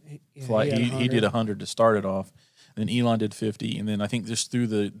initial Yeah, flight, had he did 100. 100 to start it off. Then Elon did 50, and then I think just through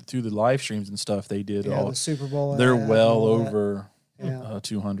the live streams and stuff, they did Yeah, all. the Super Bowl. They're ad and well all that. over Yeah.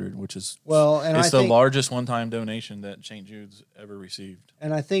 200, which is Well, and it's I the think, largest one-time donation that St. Jude's ever received.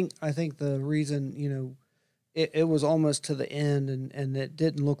 and I think the reason it was almost to the end, and it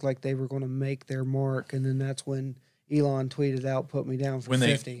didn't look like they were going to make their mark, and then that's when Elon tweeted out, "Put me down for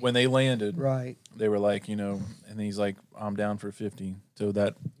 50." When they landed, Right. they were like, and he's like, "I'm down for 50." So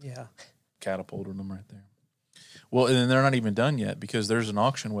that Yeah. catapulted them right there. Well, and then they're not even done yet because there's an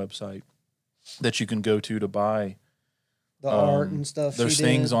auction website that you can go to buy. The art and stuff. There's she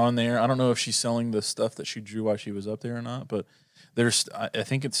things did. on there. I don't know if she's selling the stuff that she drew while she was up there or not, but I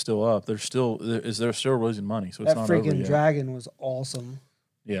think it's still up. They're still raising money, so it's That not over freaking yet. dragon was awesome.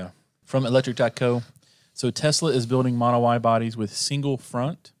 Yeah. From Electric.co. So Tesla is building Model Y bodies with single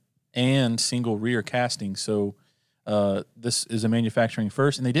front and single rear casting. So this is a manufacturing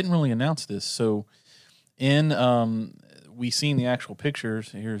first, and they didn't really announce this. So we seen the actual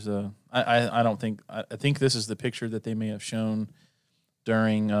pictures. Here's I think this is the picture that they may have shown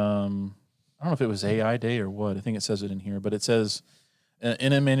during I don't know if it was AI Day or what. I think it says it in here, but it says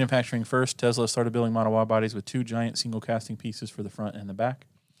in a manufacturing first, Tesla started building Model Y bodies with 2 giant single casting pieces for the front and the back.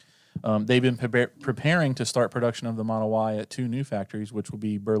 They've been preparing to start production of the Model Y at 2 new factories, which will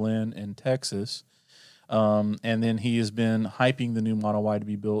be Berlin and Texas. And then he has been hyping the new Model Y to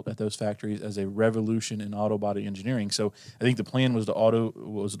be built at those factories as a revolution in auto body engineering. So I think the plan was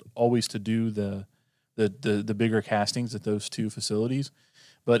always to do the bigger castings at those 2 facilities.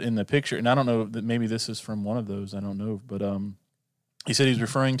 But in the picture, and I don't know that maybe this is from one of those, I don't know, but he said he's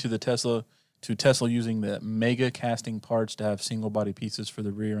referring to Tesla using the mega casting parts to have single body pieces for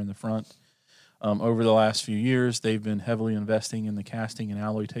the rear and the front. Over the last few years, they've been heavily investing in the casting and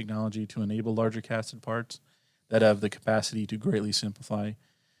alloy technology to enable larger casted parts that have the capacity to greatly simplify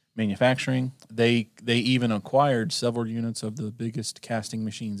manufacturing. They even acquired several units of the biggest casting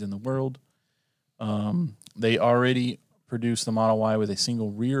machines in the world. They already produced the Model Y with a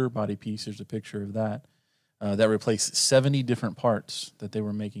single rear body piece. There's a picture of that. That replaced 70 different parts that they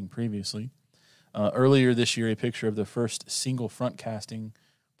were making previously. Earlier this year, a picture of the first single front casting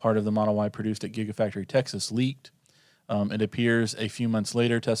part of the Model Y produced at Gigafactory Texas leaked. It appears a few months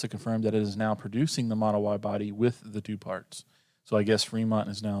later, Tesla confirmed that it is now producing the Model Y body with the 2 parts. So I guess Fremont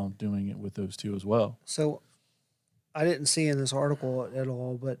is now doing it with those 2 as well. So I didn't see in this article at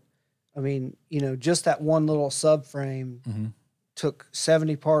all, but I mean, just that one little subframe took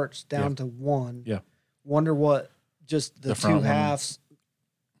 70 parts down to 1. Yeah. Wonder what just the The front 2 one. halves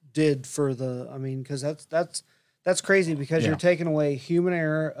did for because that's crazy because Yeah. you're taking away human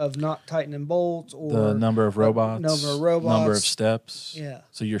error of not tightening bolts or The number of robots, number of steps. Yeah.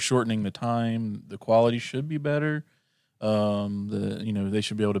 So you're shortening the time. The quality should be better. They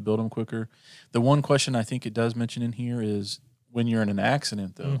should be able to build them quicker. The one question I think it does mention in here is when you're in an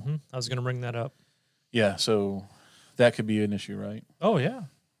accident, though. Mm-hmm. I was going to bring that up. Yeah, so that could be an issue, right? Oh, yeah.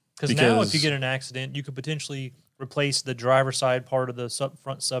 Because now if you Because- get in an accident, you could potentially replace the driver's side part of the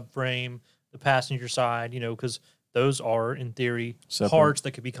front subframe, the passenger side, because those are, in theory, Separate. parts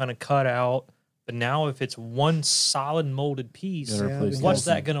that could be kind of cut out. But now if it's one solid molded piece, Gotta replace the what's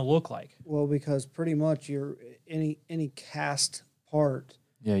whole that going to look like? Well, because pretty much any cast part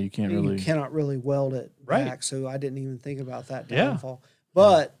Yeah, you can't you really. cannot really weld it Right. back. So I didn't even think about that Yeah. downfall.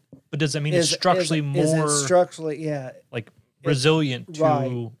 But But does that mean it's is structurally is more it structurally? Yeah. like resilient to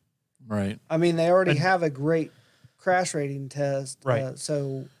right. Right. I mean, they already And- have a great crash rating test. Right.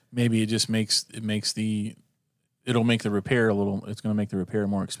 So Maybe it just it'll make the repair it's going to make the repair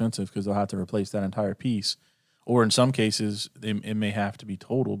more expensive because they'll have to replace that entire piece. Or in some cases, it may have to be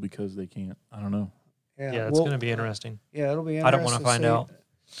total because they can't. I don't know. yeah, Yeah, it's going to be interesting. Yeah, it'll be interesting. I don't want to find out.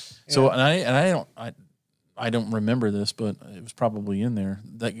 So Yeah. I don't remember this, but it was probably in there.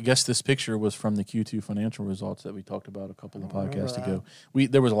 I guess this picture was from the Q2 financial results that we talked about a couple of I don't remember podcasts that. ago.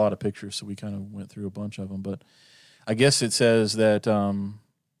 There was a lot of pictures, so we kind of went through a bunch of them. But I guess it says that.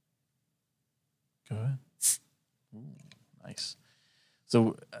 Go ahead. Ooh, nice.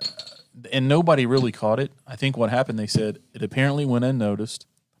 So, and nobody really caught it. I think what happened, they said it apparently went unnoticed,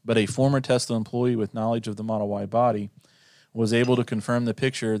 but a former Tesla employee with knowledge of the Model Y body was able to confirm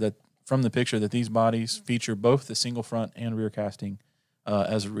from the picture that these bodies feature both the single front and rear casting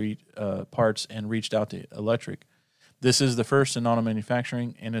as parts and reached out to electric. This is the first in auto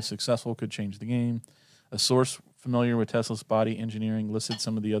manufacturing, and if successful, could change the game. A source familiar with Tesla's body engineering listed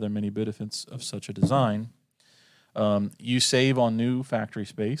some of the other many benefits of such a design. You save on new factory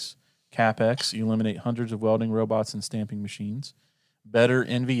space, CapEx. You eliminate hundreds of welding robots and stamping machines. Better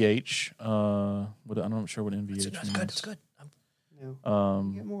NVH. I'm not sure what NVH means. It's good.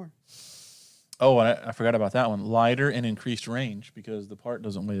 Get more. Oh, and I forgot about that one. Lighter and increased range because the part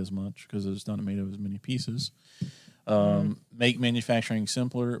doesn't weigh as much because it's not made of as many pieces. Make manufacturing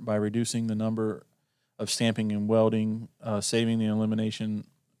simpler by reducing the number of stamping and welding, saving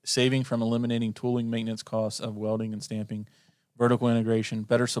from eliminating tooling maintenance costs of welding and stamping, vertical integration,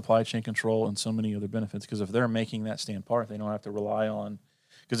 better supply chain control, and so many other benefits. Because if they're making that stamped part, they don't have to rely on.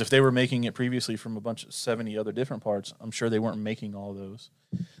 Because if they were making it previously from a bunch of 70 other different parts, I'm sure they weren't making all those.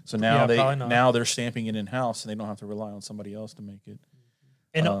 So now they're stamping it in house, and they don't have to rely on somebody else to make it.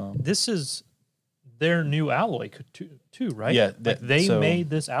 And this is their new alloy too, right? Yeah, they made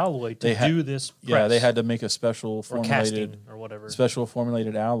this alloy to do this. Yeah, they press had to make a special or formulated casting or whatever. special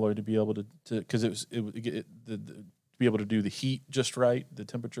formulated alloy to be able to because to be able to do the heat just right, the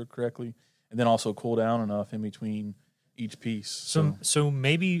temperature correctly, and then also cool down enough in between each piece. So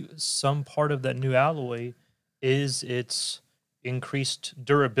maybe some part of that new alloy is its increased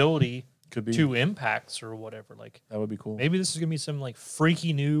durability could be to impacts or whatever. Like that would be cool. maybe this is gonna be some like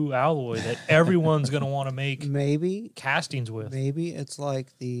freaky new alloy that everyone's gonna want to make Maybe castings with. Maybe it's like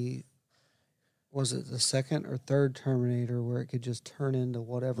was it the second or third Terminator where it could just turn into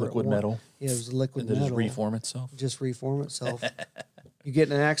whatever Liquid it wanted. metal. Yeah, it was liquid And then metal. just reform itself. Just reform itself. You get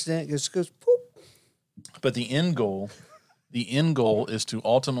in an accident, it just goes poop. But the end goal is to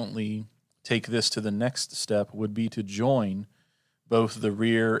ultimately take this to the next step would be to join both the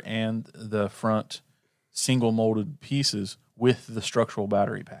rear and the front single molded pieces with the structural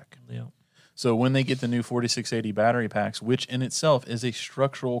battery pack. Yeah. So when they get the new 4680 battery packs, which in itself is a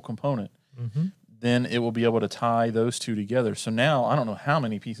structural component, then it will be able to tie those two together. So now I don't know how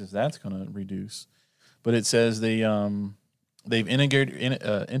many pieces that's going to reduce, but it says they've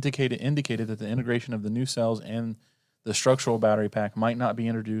indicated that the integration of the new cells and the structural battery pack might not be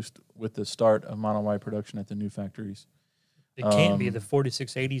introduced with the start of Model Y production at the new factories. It can't be. The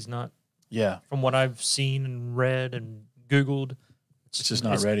 4680's not, Yeah, from what I've seen and read and Googled. it's just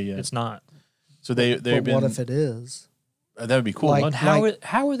not ready yet. It's not. So they've But been. what if it is? That would be cool. Like- But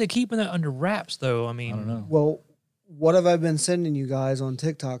how are they keeping that under wraps though? I mean, I don't know. Well, what have I been sending you guys on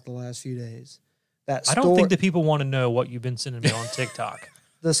TikTok the last few days? That I don't think that people want to know what you've been sending me on TikTok.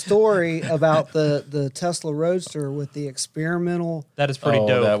 the story about the Tesla Roadster with the experimental That is pretty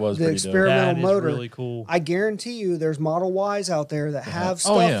dope. That was the pretty dope. experimental That is motor. really cool. I guarantee you, there's Model Ys out there that have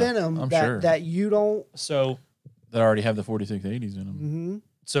Oh, stuff yeah. in them I'm that sure. that you don't. So That already have the 4680s in them. Mm-hmm.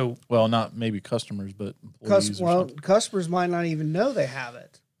 so Well, not maybe customers, but employees or something. Customers might not even know they have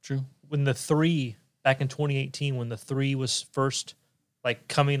it. True. when the 3 back in 2018, when the 3 was first like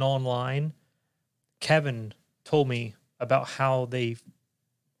coming online, Kevin told me about how they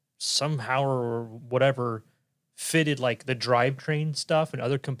somehow or whatever fitted like the drivetrain stuff and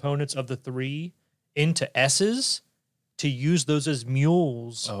other components of the 3 into S's to use those as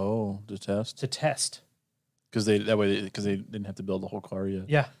mules Oh, to test to test. because they didn't have to build the whole car yet.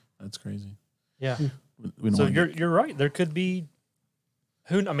 Yeah, That's crazy. yeah. We don't So want you're right. There could be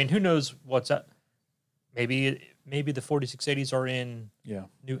who knows what's that? Maybe the 4680s are in yeah.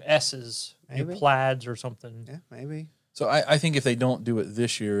 new S's, new Maybe. plaids or something. Yeah, maybe. So I think if they don't do it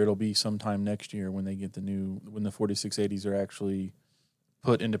this year, it'll be sometime next year when they get when the 4680s are actually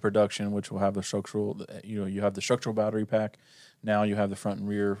put into production, which will have the structural. You have the structural battery pack. Now you have the front and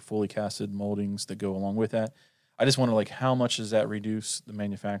rear fully casted moldings that go along with that. I just wonder, like, how much does that reduce the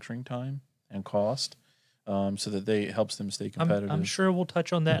manufacturing time and cost, so that it helps them stay competitive. I'm sure we'll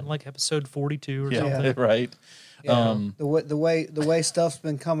touch on that in like episode 42 or something. Yeah, right. Yeah. The way stuff's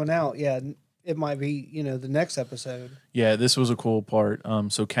been coming out, it might be, the next episode. Yeah, this was a cool part.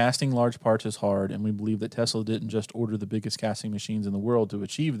 So casting large parts is hard, and we believe that Tesla didn't just order the biggest casting machines in the world to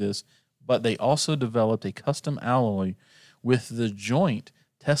achieve this, but they also developed a custom alloy with the joint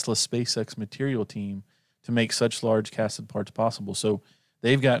Tesla SpaceX material team to make such large casted parts possible. So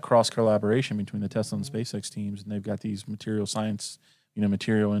they've got cross collaboration between the Tesla and SpaceX teams, and they've got these material science,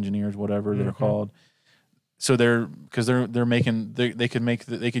 material engineers, whatever they're called. So they're making they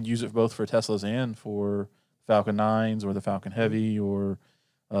could use it both for Teslas and for Falcon 9s or the Falcon Heavy or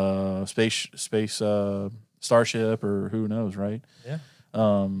space Starship, or who knows, right? Yeah.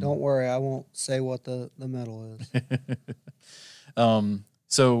 Don't worry, I won't say what the metal is.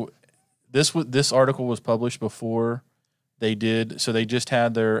 So this article was published before they did. So they just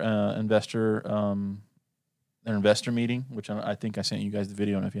had their investor meeting, which I think I sent you guys the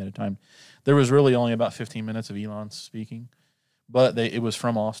video. I don't know if you had time. There was really only about 15 minutes of Elon speaking, but it was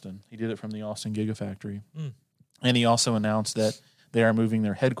from Austin. He did it from the Austin Gigafactory. And he also announced that they are moving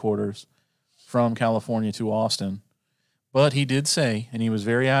their headquarters from California to Austin. But he did say, and he was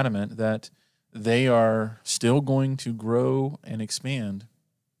very adamant, that they are still going to grow and expand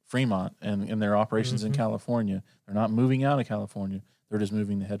Fremont and their operations in California. They're not moving out of California. They're just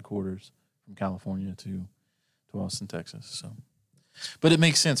moving the headquarters from California to Austin, Texas. So, but it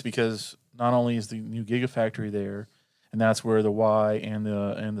makes sense because not only is the new Gigafactory there, and that's where the Y and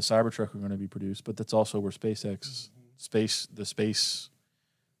the Cybertruck are going to be produced, but that's also where SpaceX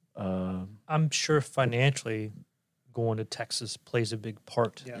I'm sure financially going to Texas plays a big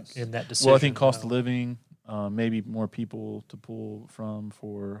part in that decision. Well, I think cost of living, maybe more people to pull from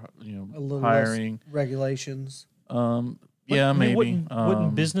for a little hiring, less regulations. Maybe.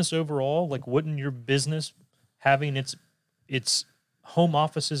 Wouldn't business overall, wouldn't your business having its home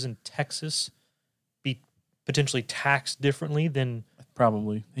offices in Texas be potentially taxed differently than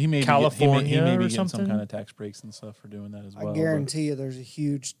probably he may California he may be or getting something? some kind of tax breaks and stuff for doing that as well. I guarantee you, there's a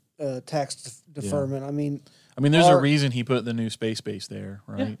huge tax deferment. I mean, there's a reason he put the new space base there,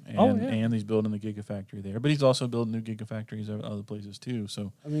 right? Yeah. And he's building the Gigafactory there, but he's also building new Gigafactories at other places too.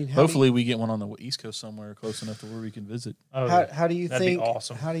 So I mean, hopefully we get one on the East Coast somewhere close enough to where we can visit. How do you that'd think? Be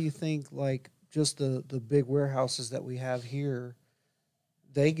awesome. How do you think just the big warehouses that we have here?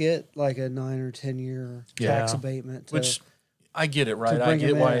 They get like a 9 or 10 year tax abatement, which I get it, right? I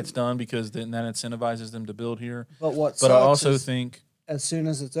get why it's done because then that incentivizes them to build here. But I also think as soon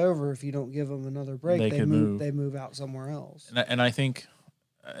as it's over, if you don't give them another break, they move out somewhere else. And I think,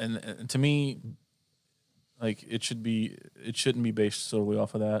 and to me, it shouldn't be based solely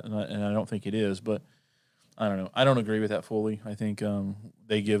off of that, and I don't think it is. But I don't know. I don't agree with that fully. I think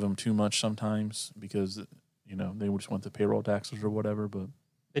they give them too much sometimes because they just want the payroll taxes or whatever. But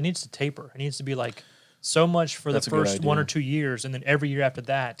it needs to taper. It needs to be so much for the first 1 or 2 years, and then every year after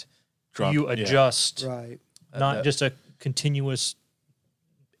that, you adjust. Right. Not just a continuous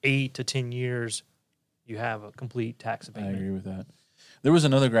 8 to 10 years, you have a complete tax abatement. I agree with that. There was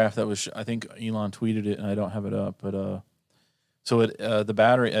another graph that was, I think Elon tweeted it, and I don't have it up, but so at the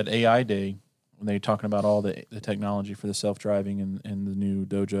battery at AI Day, when they were talking about all the technology for the self-driving and the new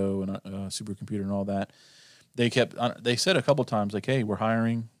Dojo and supercomputer and all that, they said a couple times hey, we're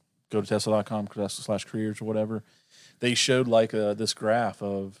hiring. Go to Tesla.com/careers or whatever. They showed this graph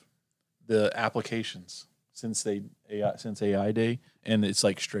of the applications since AI Day, and it's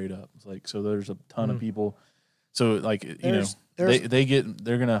straight up. It's so there's a ton of people. So they're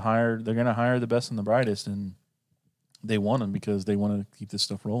gonna hire the best and the brightest, and they want them because they want to keep this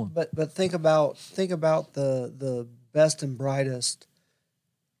stuff rolling. But think about the best and brightest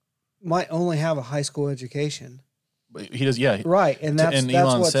might only have a high school education. But he does, yeah. Right, and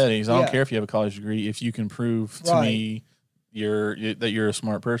Elon said I don't care if you have a college degree if you can prove to me that you're a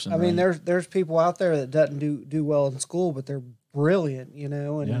smart person. I mean, there's people out there that doesn't do well in school, but they're brilliant,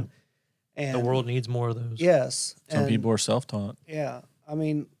 and the world needs more of those. Yes, some people are self-taught. Yeah, I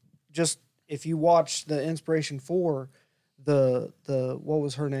mean, just if you watch the Inspiration 4, the what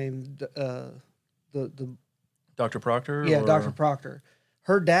was her name? The Dr. Proctor. Yeah, Dr. Proctor.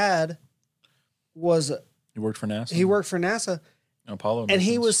 Her dad was. He worked for NASA. He worked for NASA. Apollo. And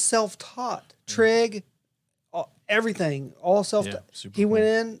he was self-taught. Trig, everything, all self-taught. Yeah, he went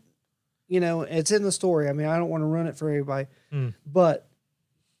in, it's in the story. I mean, I don't want to run it for everybody. But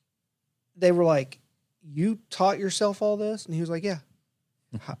they were like, you taught yourself all this? And he was like, yeah.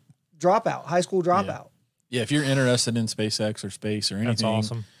 high school dropout. Yeah, if you're interested in SpaceX or space or anything, That's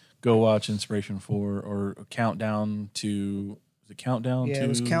awesome. go watch Inspiration 4 or Countdown to Countdown Yeah, to it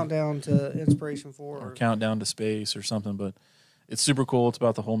was Countdown to Inspiration 4. or Countdown to Space or something, but it's super cool. It's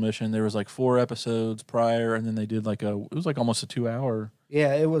about the whole mission. There was like 4 episodes prior, and then they did it was like almost a 2-hour.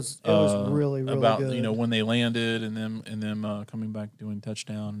 Yeah, it was really about good. when they landed and them coming back doing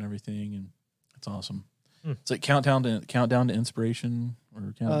touchdown and everything, and it's awesome. It's like countdown to Inspiration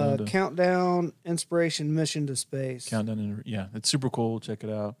or Countdown Inspiration Mission to Space. It's super cool. Check it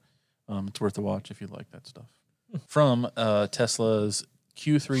out. It's worth a watch if you like that stuff. From Tesla's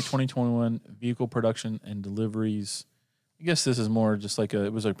Q3 2021 vehicle production and deliveries. I guess this is more just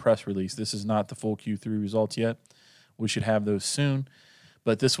it was a press release. This is not the full Q3 results yet. We should have those soon.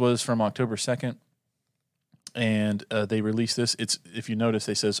 But this was from October 2nd. And they released this. If you notice,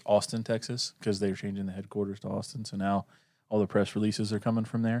 it says Austin, Texas, because they're changing the headquarters to Austin. So now all the press releases are coming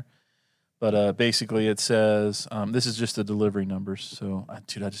from there. But basically it says, this is just the delivery numbers. So,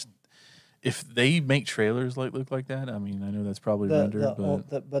 if they make trailers look like that, I mean, I know that's probably rendered.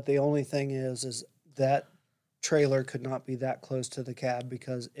 But the only thing is that trailer could not be that close to the cab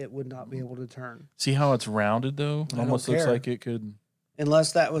because it would not be able to turn. See how it's rounded, though? It almost looks like it could...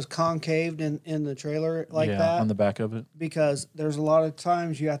 Unless that was concaved in the trailer that. On the back of it. Because there's a lot of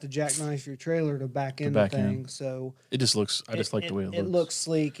times you have to jackknife your trailer to back into things. So it just looks... I just like the way it looks. It looks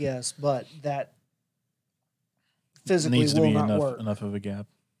sleek, yes, but that physically needs to will be not work. enough of a gap.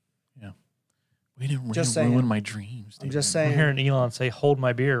 Yeah. We didn't just ruin my dreams. I'm just saying. I'm hearing Elon say, "Hold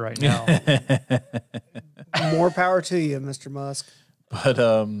my beer" right now. More power to you, Mr. Musk. But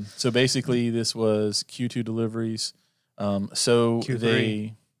so basically, this was Q2 deliveries. So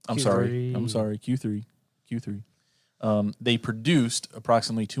Q3. I'm sorry, Q3. They produced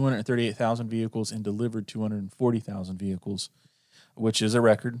approximately 238,000 vehicles and delivered 240,000 vehicles, which is a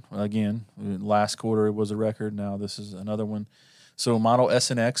record. Again, last quarter it was a record. Now this is another one. So Model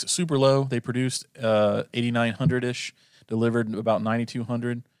S and X, super low. They produced 8,900-ish, delivered about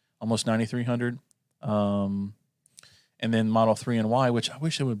 9,200, almost 9,300. And then Model 3 and Y, which I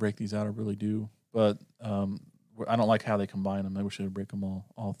wish they would break these out. I really do. But I don't like how they combine them. I wish they would break them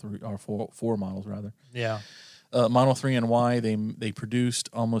all three, or four models, rather. Yeah. Model 3 and Y, they produced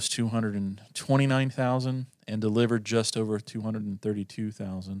almost 229,000 and delivered just over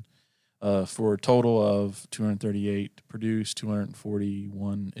 232,000. For a total of 238 produced,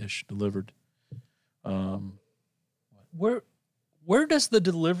 241-ish delivered. Where does the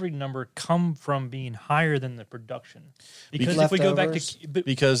delivery number come from being higher than the production? Because if we go back to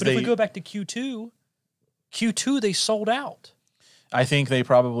if we go back to Q2 they sold out. I think they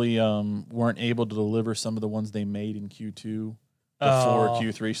probably weren't able to deliver some of the ones they made in Q2 before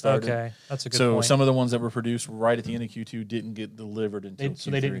Q3 started. Okay, that's a good point. So point. some of the ones that were produced right at the end of Q2 didn't get delivered until Q3. So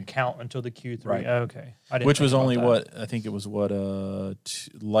they didn't count until the Q3. Right. Okay. Which was only I think it was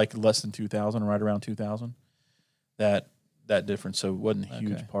like less than 2,000, right around 2,000. That difference. So it wasn't a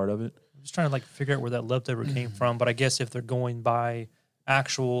huge part of it. I'm just trying to figure out where that leftover came from. But I guess if they're going by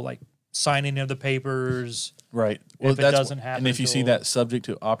actual signing of the papers, right? Well, if it doesn't happen, and if you see that subject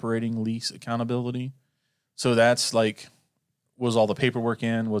to operating lease accountability, so that's was all the paperwork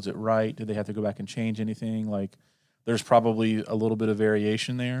in? Was it right? Did they have to go back and change anything? There's probably a little bit of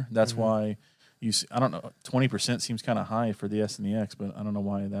variation there. That's why you see, I don't know, 20% seems kind of high for the S and the X, but I don't know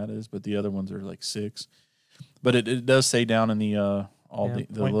why that is. But the other ones are 6. But it does say down in the the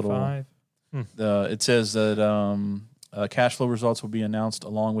little it says that cash flow results will be announced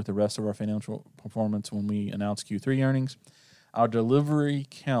along with the rest of our financial performance when we announce Q3 earnings. Our delivery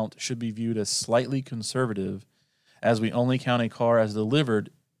count should be viewed as slightly conservative, as we only count a car as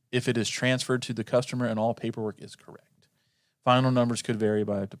delivered if it is transferred to the customer and all paperwork is correct. Final numbers could vary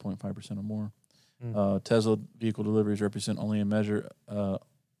by up to 0.5% or more. Tesla vehicle deliveries represent only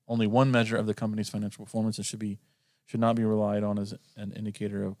one measure of the company's financial performance and should not be relied on as an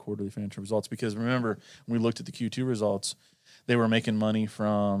indicator of quarterly financial results. Because remember, when we looked at the Q2 results, they were making money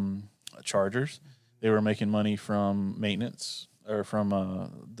from chargers, they were making money from maintenance or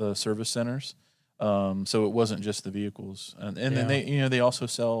from the service centers. So it wasn't just the vehicles, and then they also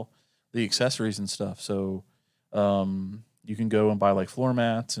sell the accessories and stuff. So you can go and buy floor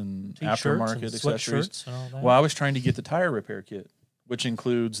mats and T-shirts aftermarket and accessories. And all that. Well, I was trying to get the tire repair kit, which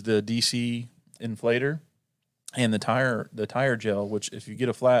includes the DC inflator and the tire gel. Which if you get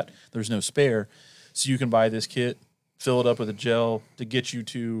a flat, there's no spare, so you can buy this kit, fill it up with a gel to get you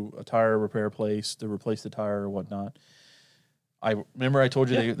to a tire repair place to replace the tire or whatnot. I remember I told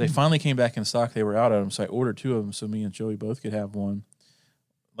you they finally came back in stock. They were out of them, so I ordered 2 of them so me and Joey both could have one.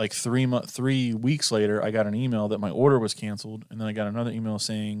 like 3 weeks later, I got an email that my order was canceled, and then I got another email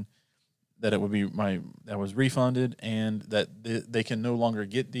saying that it would be that was refunded, and that they can no longer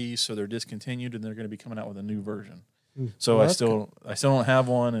get these, so they're discontinued, and they're going to be coming out with a new version. So Well, I still don't have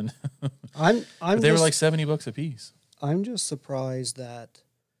one, and I'm but they were just, like $70 a piece. I'm just surprised that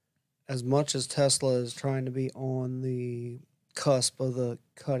as much as Tesla is trying to be on the cusp of the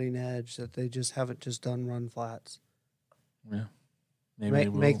cutting edge, that they just haven't just done run flats. Yeah, maybe they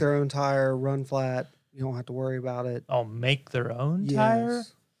will. Make their own tire, run flat. You don't have to worry about it. Oh, make their own tire?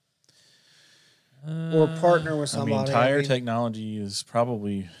 Yes. Or partner with somebody. I mean,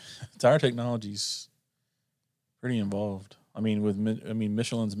 tire technology's pretty involved. I mean,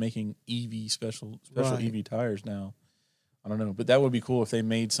 Michelin's making special Right. EV tires now. I don't know, but that would be cool if they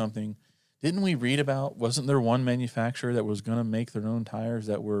made something. Didn't we read about? Wasn't there one manufacturer that was going to make their own tires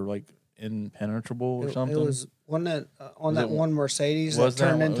that were like impenetrable or something? It was one that on Was that it- one Mercedes that was that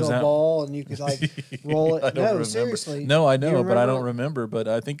turned one- into was a that- ball and you could like roll it. I don't No, remember. seriously. No, I You know, but I don't remember? remember. But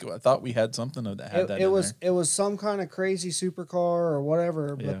I thought we had something that had that. It in was there. it was some kind of crazy supercar or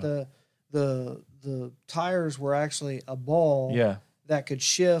whatever, Yeah. but the tires were actually a ball Yeah, that could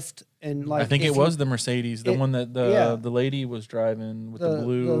shift and like I think if it was the Mercedes, the one that yeah. the lady was driving with the The-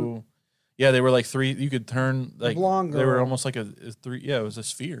 blue. Yeah, they were like three. You could turn like blonde they were girl. almost like a three. Yeah, it was a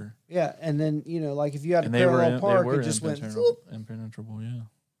sphere, yeah, and then like if you had a and they were parallel park, they were it just went. impenetrable. Yeah,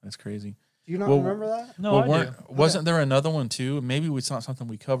 that's crazy. Do you not Well, remember that? No, I do. Wasn't there another one too? Maybe it's not something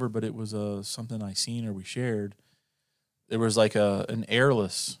we covered, but it was something I seen or we shared. There was like an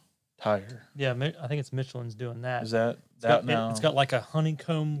airless tire. Yeah, I think it's Michelin's doing that. Is that It's got, now? it's got like a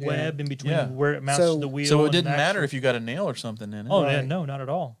honeycomb Yeah. web in between Yeah. where it mounts So- to the wheel. So it and didn't matter actually- if you got a nail or something in it. Oh, yeah, Right. no, not at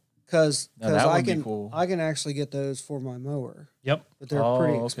all. Because Now that I would be can cool. I can actually get those for my mower, Yep. but they're Oh,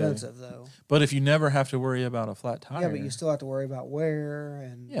 pretty okay. expensive though. But if you never have to worry about a flat tire, Yeah, but you still have to worry about wear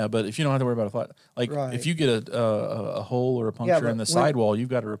and Yeah, but if you don't have to worry about a flat, like Right. if you get a hole or a puncture but in the when- sidewall, you've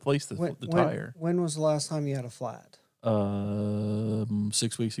got to replace the tire. When was the last time you had a flat?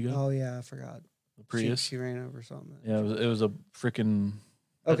 6 weeks ago, Oh yeah, I forgot. the Prius. She ran over something. Yeah, it was a freaking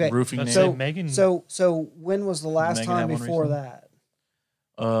Okay. roofing Let's nail. say Megan. So when was the last Megan time have one before recently? that?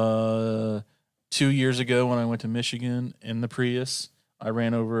 2 years ago when I went to Michigan in the Prius, I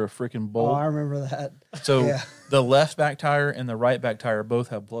ran over a freaking Oh, bolt. I remember that. So Yeah. the left back tire and the right back tire both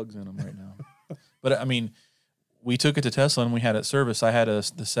have plugs in them right now. But I mean, we took it to Tesla and we had it serviced. I had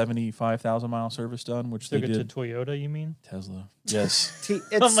the 75,000 mile service done, which took they it did. to Toyota, you mean? Tesla, yes. It's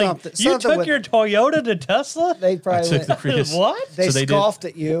I'm like, something. you something took with- your Toyota to Tesla? They I probably took the went, Prius. What? they so they did- scoffed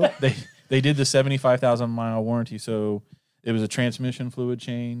at you. They did the 75,000 mile warranty, so it was a transmission fluid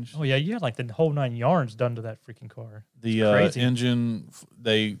change. Oh yeah, you had like the whole 9 yards done to that freaking car. The crazy. engine,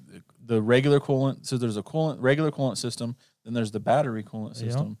 the regular coolant. So there's a regular coolant system. Then there's the battery coolant Yeah.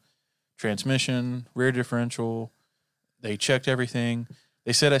 system, transmission, rear differential. They checked everything.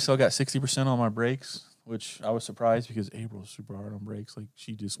 They said I still got 60% on my brakes, which I was surprised because April's super hard on brakes. Like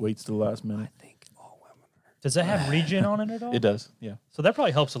she just waits to the last minute. I think all women are. Does that have regen on it at all? It does, yeah. So that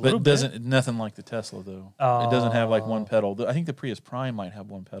probably helps a But little it bit. doesn't. Nothing like the Tesla though. It doesn't have like one Oh. pedal. I think the Prius Prime might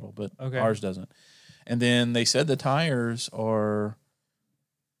have one pedal, but Okay. ours doesn't. And then they said the tires are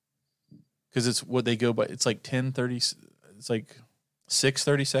because it's what they go by. It's like 10-30. It's like 6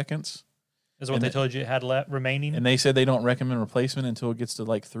 30-seconds. Is what and they the- told you it had remaining? And they said they don't recommend replacement until it gets to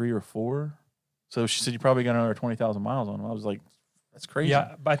like 3 or 4. So she said you probably got another 20,000 miles on them. I was like, that's crazy.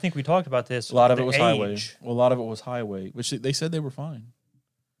 Yeah, but I think we talked about this. A lot of the it was highway. age. Well, a lot of it was highway, which they said they were fine.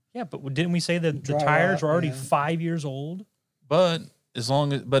 Yeah, but didn't we say that the Dry tires rot, were already yeah. 5 years old? But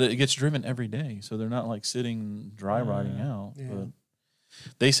but it gets driven every day, so they're not like sitting dry rotting out. Yeah. But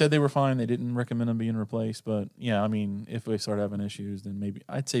they said they were fine. They didn't recommend them being replaced. But yeah, I mean, if we start having issues, then maybe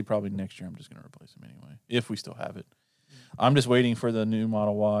I'd say probably next year I'm just going to replace them anyway, if we still have it. I'm just waiting for the new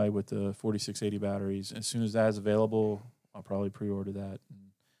Model Y with the 4680 batteries. As soon as that is available, I'll probably pre-order that,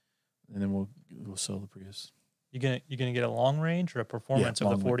 and then we'll sell the Prius. You gonna get a long range or a performance of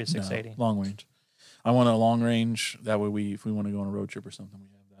the 4680? No, long range. I want a long range. That way, if we want to go on a road trip or something, we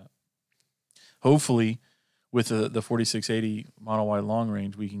have that. Hopefully, with the 4680 Model Y long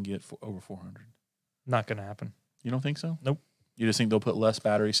range, we can get over 400. Not gonna happen. You don't think so? Nope. You just think they'll put less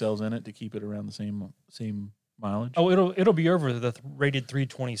battery cells in it to keep it around the same mileage? Oh, it'll be over the rated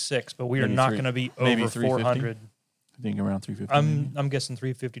 326, but we are Maybe not three- going to be maybe over 350? 400. I think around 350. maybe. I'm guessing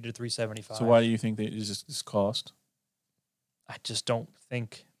 350 to 375. So why do you think that is just cost? I just don't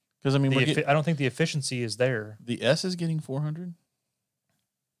think Because I mean, I don't think the efficiency is there. the S is getting 400.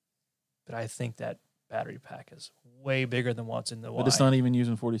 But I think that battery pack is way bigger than what's in the Y. But it's not even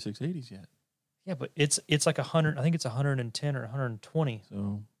using 4680s yet. Yeah, but it's like 100. I think it's 110 or 120.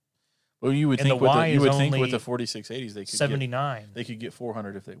 So Well, you would And think the Y is with only the 4680s they could 79. they could get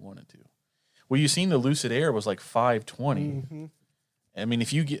 400 if they wanted to. Well, you seen the Lucid Air was like 520. Mhm. I mean,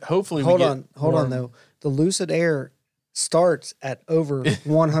 if you get hopefully Hold we get on more- though. The Lucid Air starts at over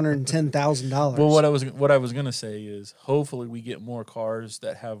 $110,000. Well, what I was gonna say is hopefully we get more cars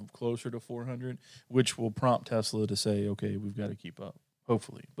that have closer to 400, which will prompt Tesla to say, okay, we've got to keep up.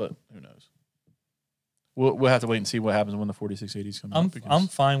 Hopefully, but who knows? We'll have to wait and see what happens when the 4680s come out. I'm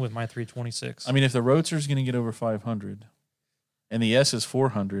fine with my 326. I mean, if the Roadster is going to get over 500, and the S is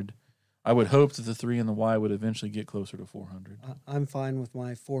 400, I would hope that the 3 and the Y would eventually get closer to 400. I'm fine with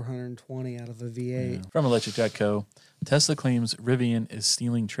my 420 out of a V8. Yeah. From Electric Jack Co., Tesla claims Rivian is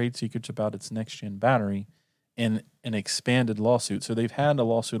stealing trade secrets about its next-gen battery in an expanded lawsuit. So they've had a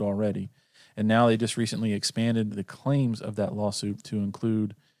lawsuit already, and now they just recently expanded the claims of that lawsuit to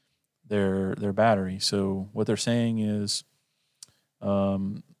include their battery. So what they're saying is,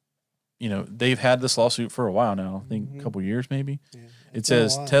 they've had this lawsuit for a while now. I think a couple years maybe. Yeah. It It's been a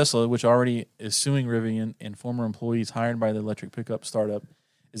says while. Tesla, which already is suing Rivian and former employees hired by the electric pickup startup,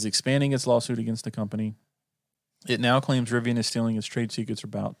 is expanding its lawsuit against the company. It now claims Rivian is stealing its trade secrets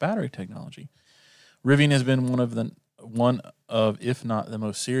about battery technology. Rivian has been one of, if not the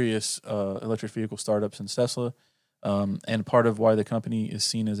most serious electric vehicle startup since Tesla, and part of why the company is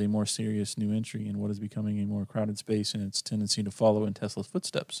seen as a more serious new entry in what is becoming a more crowded space and its tendency to follow in Tesla's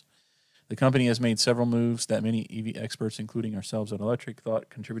footsteps. The company has made several moves that many EV experts, including ourselves at Electric, thought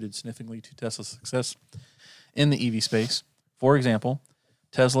contributed significantly to Tesla's success in the EV space. For example,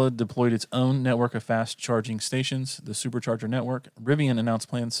 Tesla deployed its own network of fast charging stations, the Supercharger network. Rivian announced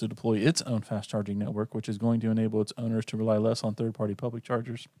plans to deploy its own fast charging network, which is going to enable its owners to rely less on third-party public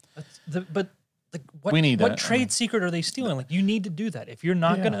chargers. What, We need what that. trade secret are they stealing? Like, you need to do that. If you're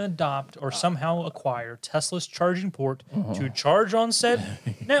not Yeah. going to adopt or somehow acquire Tesla's charging port to charge on said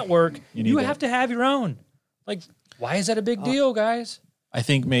network, You you need have that. to have your own. Like, why is that a big deal, guys? I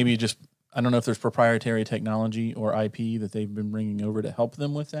think maybe I don't know if there's proprietary technology or IP that they've been bringing over to help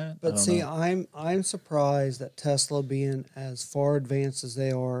them with that. I But don't see, know. I'm surprised that Tesla, being as far advanced as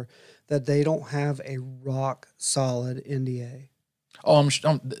they are, that they don't have a rock solid NDA. Oh,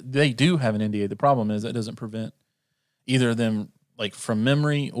 they do have an NDA. The problem is that doesn't prevent either them, like, from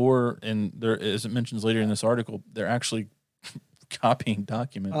memory or, and there, as it mentions later in this article, they're actually copying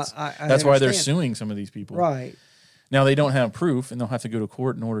documents. I That's why they're understand. suing some of these people. Right. Now, they don't have proof, and they'll have to go to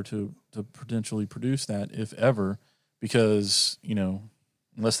court in order to potentially produce that, if ever, because,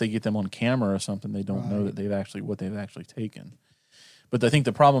 unless they get them on camera or something, they don't know Right. that what they've actually taken. But I think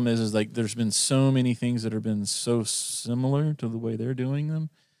the problem is like there's been so many things that have been so similar to the way they're doing them.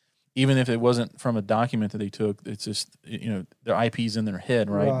 Even if it wasn't from a document that they took, it's just, their IP's in their head,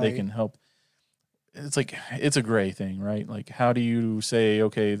 right? They Right. can help. It's like, it's a gray thing, right? Like, how do you say,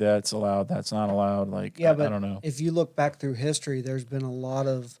 okay, that's allowed, that's not allowed? Like, Yeah, I but don't know. if you look back through history, there's been a lot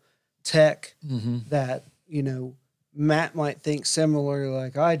of tech Mm-hmm. that, Matt might think similar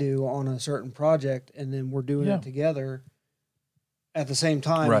like I do on a certain project, and then we're doing Yeah. it together at the same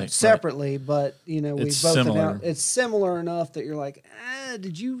time, Right, separately, but we It's both similar. it's similar enough that you're like,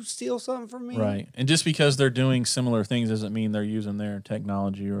 did you steal something from me? Right. And just because they're doing similar things doesn't mean they're using their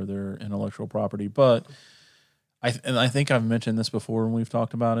technology or their intellectual property. But I think I've mentioned this before when we've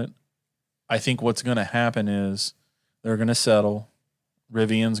talked about it. I think what's going to happen is they're going to settle.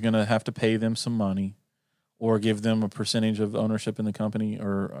 Rivian's going to have to pay them some money or give them a percentage of ownership in the company.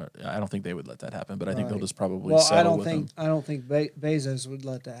 Or I don't think they would let that happen, but I think they'll Right. just probably Well, settle with them. I don't think Bezos would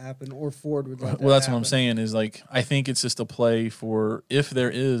let that happen, or Ford would let that Well, that's what I'm happen. saying is like, I think it's just a play for if there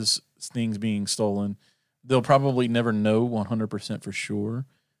is things being stolen, they'll probably never know 100% for sure,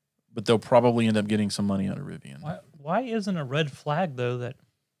 but they'll probably end up getting some money out of Rivian. Why isn't a red flag, though, that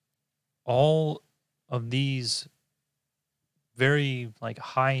all of these very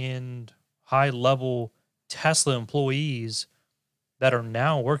high-end, high-level Tesla employees that are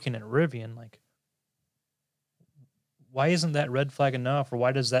now working at Rivian, why isn't that red flag enough, or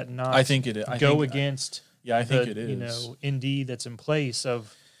why does that not I think it is. against I think the, it is. ND that's in place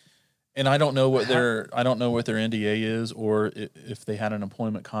of And I don't know what their NDA is, or if they had an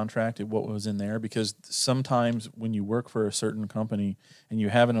employment contract, what was in there. Because sometimes when you work for a certain company and you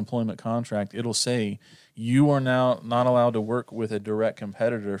have an employment contract, it'll say you are now not allowed to work with a direct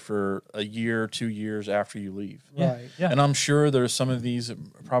competitor for a year, 2 years after you leave. Right. Yeah. And I'm sure there's some of these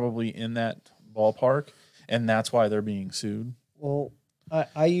probably in that ballpark, and that's why they're being sued. Well,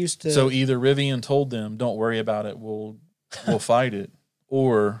 I used to. So either Rivian told them, "Don't worry about it, we'll fight it,"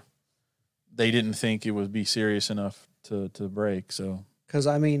 or they didn't think it would be serious enough to break. So Because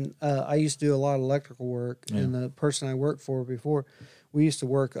I used to do a lot of electrical work, Yeah. and the person I worked for before, we used to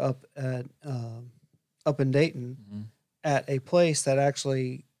work up in Dayton Mhm. at a place that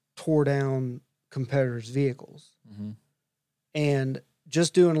actually tore down competitors' vehicles. Mhm. And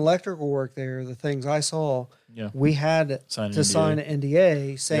just doing electrical work there, the things I saw, Yeah. we had Sign an to sign NDA. an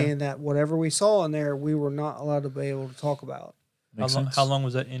NDA saying that whatever we saw in there, we were not allowed to be able to talk about. Makes sense. How long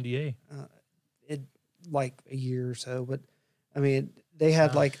was that NDA? It like a year or so, but I mean, they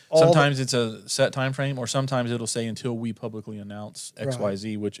had Wow. like all Sometimes it's a set time frame, or sometimes it'll say until we publicly announce Right.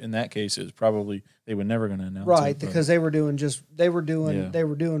 XYZ, which in that case is probably they were never going to announce right it, but- because they were doing Yeah. they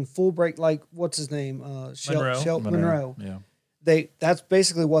were doing full break, like what's his name, Monroe. Yeah. That's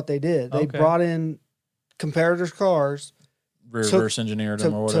basically what they did. They Okay. brought in competitors' cars, Reverse engineered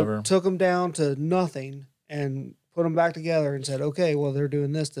them or whatever. took them down to nothing, and put them back together and said, okay, well they're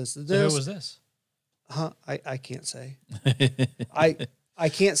doing this. So who was this? I can't say. I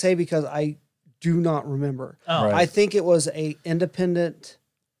can't say because I do not remember. Oh, Right. I think it was a independent.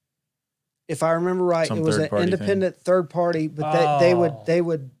 If I remember right, Some it was an third-party independent third party, but they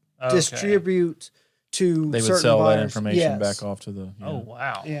would okay. distribute to. They would certain sell that buyers. information Yes. back off to the. Oh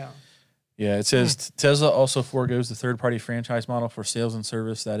wow. Yeah. Yeah, it says Tesla also foregoes the third-party franchise model for sales and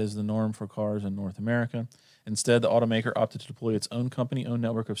service that is the norm for cars in North America. Instead, the automaker opted to deploy its own company-owned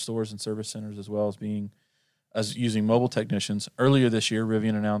network of stores and service centers, as well as using mobile technicians. Earlier this year,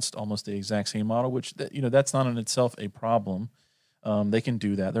 Rivian announced almost the exact same model, which that's not in itself a problem. They can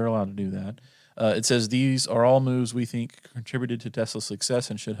do that; they're allowed to do that. It says these are all moves we think contributed to Tesla's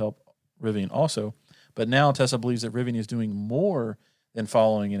success and should help Rivian also. But now Tesla believes that Rivian is doing more than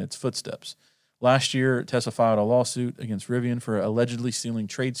following in its footsteps. Last year, Tesla filed a lawsuit against Rivian for allegedly stealing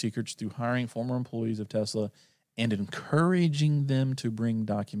trade secrets through hiring former employees of Tesla and encouraging them to bring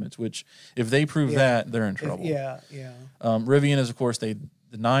documents, which if they prove that, they're in trouble. Yeah. Rivian is, of course, they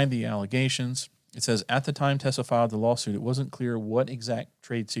denied the allegations. It says, at the time Tesla filed the lawsuit, it wasn't clear what exact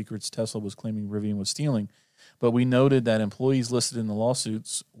trade secrets Tesla was claiming Rivian was stealing, but we noted that employees listed in the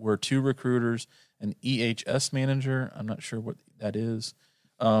lawsuits were 2 recruiters, an EHS manager, I'm not sure what that is,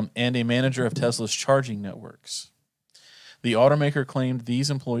 and a manager of Tesla's charging networks. The automaker claimed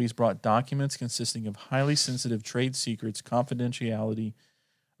these employees brought documents consisting of highly sensitive trade secrets, confidential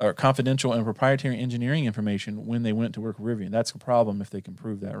and proprietary engineering information when they went to work with Rivian. That's a problem if they can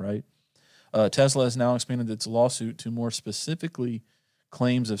prove that, right? Tesla has now expanded its lawsuit to more specifically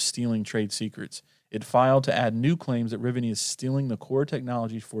claims of stealing trade secrets. It filed to add new claims that Rivian is stealing the core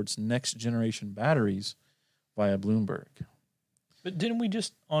technology for its next generation batteries via Bloomberg. But didn't we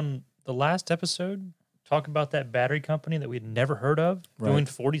just on the last episode talk about that battery company that we had never heard of doing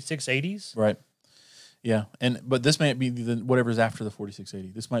 4680s? Right. Yeah, but this might be whatever's after the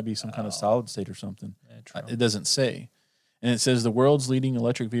 4680. This might be some kind of solid state or something. Yeah, It doesn't say. And it says the world's leading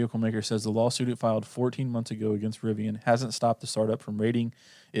electric vehicle maker says the lawsuit it filed 14 months ago against Rivian hasn't stopped the startup from raiding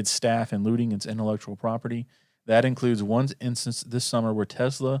its staff and looting its intellectual property. That includes one instance this summer where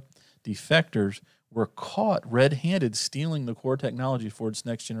Tesla defectors were caught red-handed stealing the core technology for its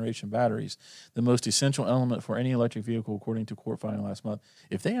next-generation batteries, the most essential element for any electric vehicle, according to court filing last month.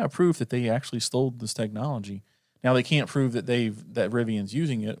 If they have proof that they actually stole this technology, now they can't prove that that Rivian's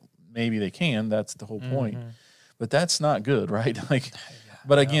using it. Maybe they can. That's the whole point. But that's not good, right?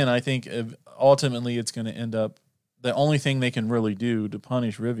 But again, I think ultimately it's going to end up. The only thing they can really do to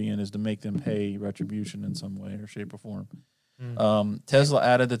punish Rivian is to make them pay retribution in some way or shape or form. Tesla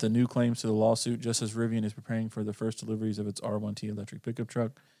added that the new claims to the lawsuit, just as Rivian is preparing for the first deliveries of its R1T electric pickup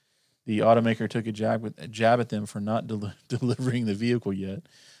truck, the automaker took a jab at them for not delivering the vehicle yet.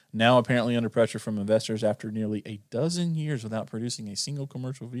 Now apparently under pressure from investors after nearly a dozen years without producing a single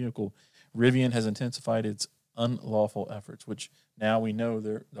commercial vehicle, Rivian has intensified its unlawful efforts, which now we know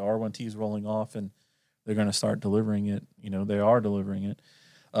the R1T is rolling off and they're going to start delivering it. They are delivering it.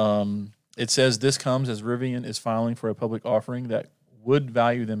 It says this comes as Rivian is filing for a public offering that would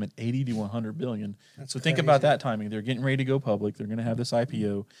value them at 80 to 100 billion. That's so think crazy. about that timing. They're getting ready to go public. They're going to have this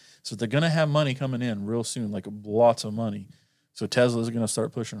IPO. So they're going to have money coming in real soon, like lots of money. So Tesla is going to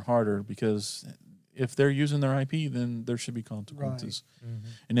start pushing harder because if they're using their IP, then there should be consequences. Mm-hmm.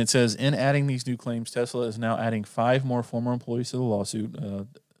 And it says, in adding these new claims, Tesla is now adding 5 more former employees to the lawsuit,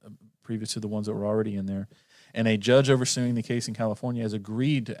 previous to the ones that were already in there. And a judge overseeing the case in California has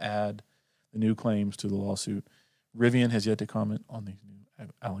agreed to add the new claims to the lawsuit. Rivian has yet to comment on these new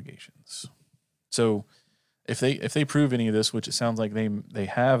allegations. So if they prove any of this, which it sounds like they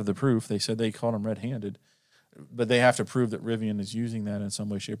have the proof, they said they caught them red-handed, but they have to prove that Rivian is using that in some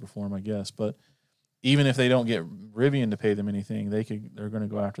way, shape, or form, I guess. But even if they don't get Rivian to pay them anything, they're going to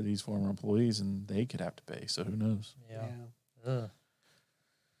go after these former employees, and they could have to pay. So who knows? Yeah. Ugh.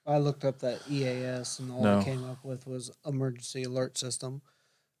 I looked up that EAS, and all No. it came up with was emergency alert system.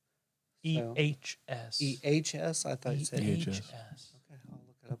 So- EHS. EHS. I thought you said EHS. Okay, I'll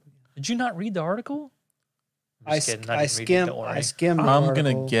look it up again. Did you not read the article? I'm just kidding. I didn't read it, don't skimmed. worry. I skimmed. the I'm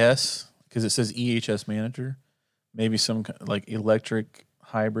article. gonna guess because it says EHS manager, maybe some like electric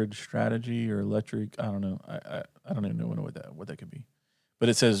hybrid strategy or electric. I don't know. I don't even know what that could be, but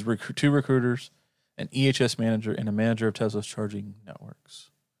it says 2 recruiters, an EHS manager, and a manager of Tesla's charging networks.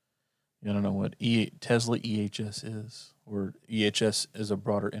 I don't know what Tesla EHS is, or EHS is a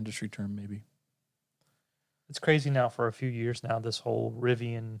broader industry term, maybe. It's crazy now for a few years now, this whole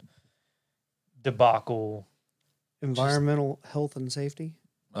Rivian debacle. Environmental health and safety.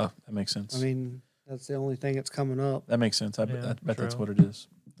 Oh, that makes sense. I mean, that's the only thing that's coming up. That makes sense. I Yeah, bet that's true. what it is.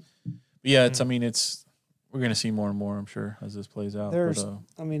 But yeah, it's. I mean, it's. We're gonna see more and more, I'm sure, as this plays out. There's, but,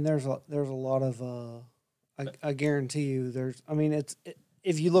 I mean, there's a lot of. I guarantee you, there's. I mean,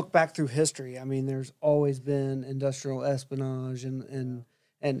 if you look back through history, I mean, there's always been industrial espionage and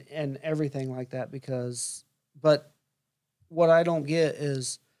everything like that. But what I don't get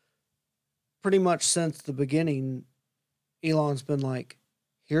is, pretty much since the beginning, Elon's been like,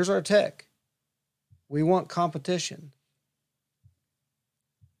 "Here's our tech. We want competition."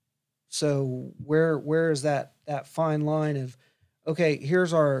 So where is that fine line of, okay,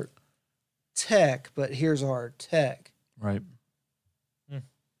 here's our tech, but here's our tech. right.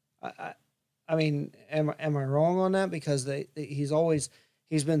 I mean, am I wrong on that? Because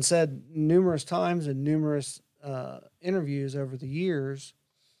he's been said numerous times in numerous interviews over the years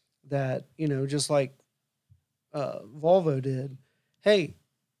that, just like Volvo did, hey,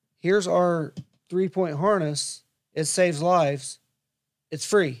 here's our 3-point harness. It saves lives. It's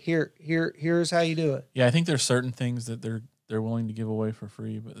free. Here's how you do it. Yeah, I think there's certain things that they're willing to give away for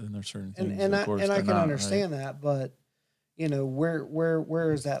free, but then there's certain things. And of course, I they're can not, understand that, but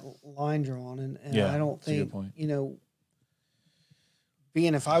where is that line drawn? And Yeah, I don't that's a good think point.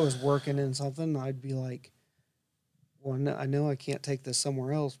 being if I was working in something, I'd be like, well, no, I know I can't take this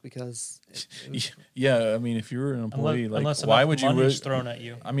somewhere else because Yeah, I mean, if you were an employee, Unless why enough would you? money's thrown at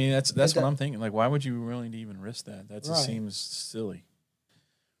you? I mean, that's what that- I'm thinking. Like, why would you be willing to even risk that? That just Right. seems silly.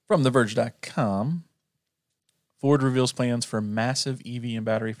 From TheVerge.com, Ford reveals plans for massive EV and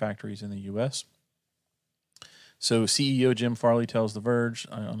battery factories in the U.S. So CEO Jim Farley tells The Verge,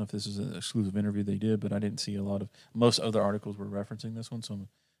 I don't know if this is an exclusive interview they did, but I didn't see most other articles were referencing this one, so I'm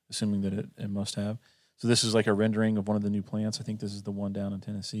assuming that it must have. So this is like a rendering of one of the new plants. I think this is the one down in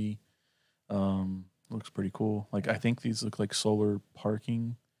Tennessee. Looks pretty cool. Like, I think these look like solar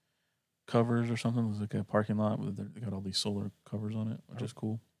parking covers or something. It's like a parking lot with they got all these solar covers on it, which is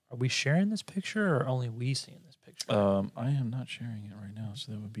cool. Are we sharing this picture or only we seeing this picture? I am not sharing it right now,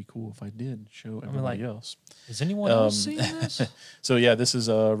 so that would be cool if I did show everybody else. Is anyone else seeing this? So yeah, this is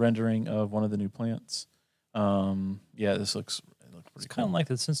a rendering of one of the new plants. Yeah, this looks pretty It's cool. kind of like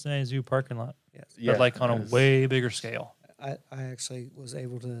the Cincinnati Zoo parking lot, yes. Yeah, but like on a it is. way bigger scale. I actually was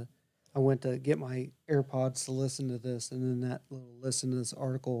able to. I went to get my AirPods to listen to this, and then that little listen to this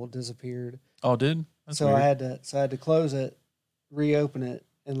article disappeared. Oh, did? That's So weird. I had to close it, reopen it,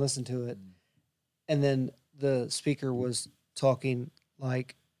 and listen to it. And then the speaker was talking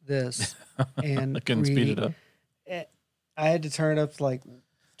like this, and I couldn't speed it reading- up. I had to turn it up to like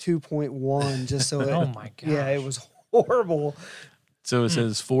 2.1 just so it. Oh my gosh. Yeah, it was horrible. So it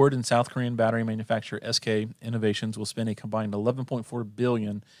says Ford and South Korean battery manufacturer SK Innovations will spend a combined $11.4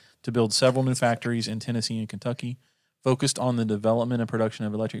 billion to build several new factories in Tennessee and Kentucky, focused on the development and production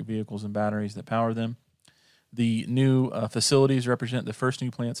of electric vehicles and batteries that power them. The new facilities represent the first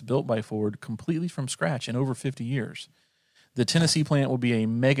new plants built by Ford completely from scratch in over 50 years. The Tennessee plant will be a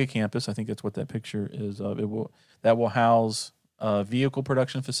mega campus. I think that's what that picture is of. That will house vehicle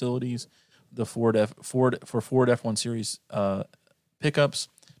production facilities, the Ford F1 Series pickup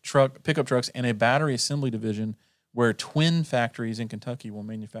trucks, and a battery assembly division where twin factories in Kentucky will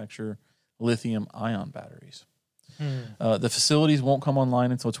manufacture lithium-ion batteries. The facilities won't come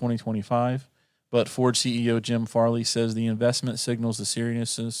online until 2025, but Ford CEO Jim Farley says the investment signals the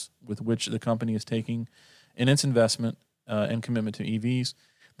seriousness with which the company is taking in its investment and commitment to EVs.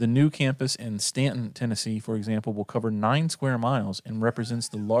 The new campus in Stanton, Tennessee, for example, will cover 9 square miles and represents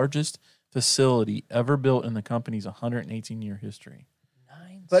the largest facility ever built in the company's 118-year history.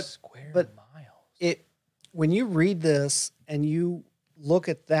 9 But- square but miles. When you read this and you look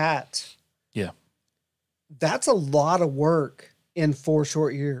at that, Yeah. that's a lot of work in 4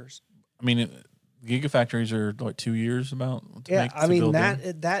 short years. I mean, gigafactories are like 2 years about to Yeah, make, I to mean build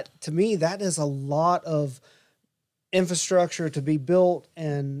them. that to me that is a lot of infrastructure to be built,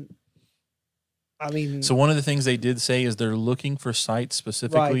 and I mean, So one of the things they did say is they're looking for sites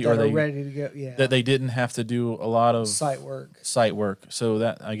specifically, right, or that are they ready to go. Yeah, that they didn't have to do a lot of site work. site work. So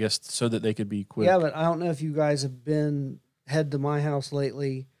that I guess so that they could be quick. Yeah, but I don't know if you guys have head to my house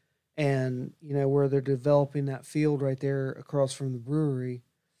lately, and you know where they're developing that field right there across from the brewery.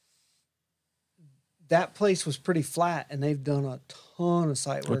 That place was pretty flat, and they've done a ton of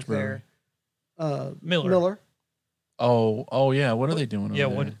site work Which brewery? there. Miller. Oh yeah. What are they doing? Yeah,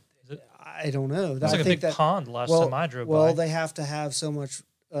 over what there? is it? I don't know. It's like a big pond last time I drove well, by. they have to have so much,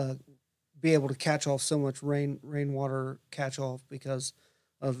 be able to catch off so much rainwater catch off because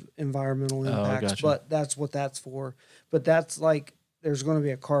of environmental impacts. gotcha. But that's what that's for. But that's like there's going to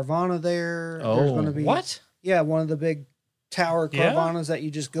be a Carvana there. There's Oh. going to be What? Yeah, one of the big tower Yeah? Carvanas that you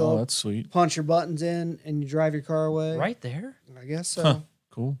just go Oh, that's sweet. punch your buttons in and you drive your car away. Right there? I guess so. Huh.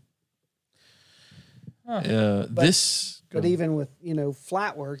 Cool. Huh. But even with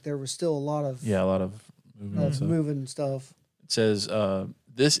flat work, there was still a lot of a lot of moving and stuff. moving stuff. It says,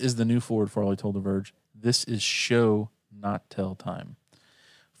 this is the new Ford, Farley told The Verge. This is show, not tell time.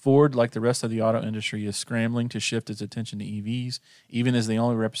 Ford, like the rest of the auto industry, is scrambling to shift its attention to EVs, even as they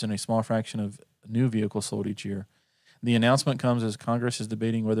only represent a small fraction of new vehicles sold each year. The announcement comes as Congress is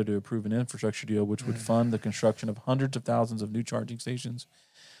debating whether to approve an infrastructure deal which would fund the construction of hundreds of thousands of new charging stations,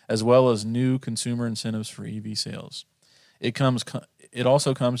 as well as new consumer incentives for EV sales. It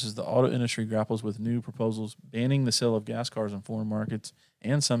also comes as the auto industry grapples with new proposals banning the sale of gas cars in foreign markets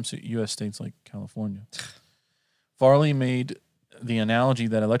and some U.S. states like California. Farley made the analogy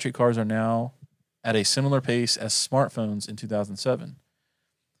that electric cars are now at a similar pace as smartphones in 2007.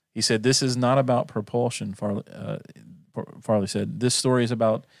 He said, "This is not about propulsion," Farley said. "This story is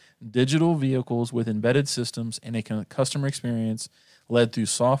about digital vehicles with embedded systems and a customer experience led through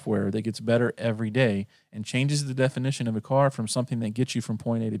software that gets better every day and changes the definition of a car from something that gets you from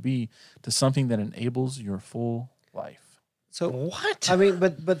point A to B to something that enables your full life." So What? I mean,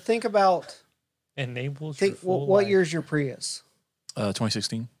 but think about Enables your full what life. year's your Prius?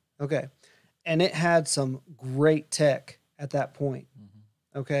 2016. Okay, and it had some great tech at that point.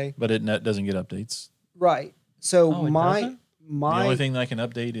 Okay, But it doesn't get updates. right. So Oh, it my doesn't? The only thing that I can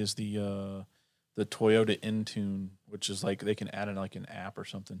update is the Toyota Intune, which is like they can add in like an app or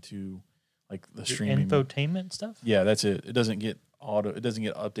something to like the The streaming. infotainment stuff? Yeah, that's it. It doesn't get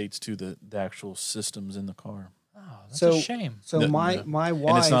updates to the actual systems in the car. Oh, that's So- a shame. so No, my no. my wife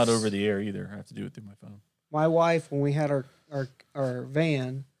And it's not over the air either. I have to do it through my phone. My wife, when we had our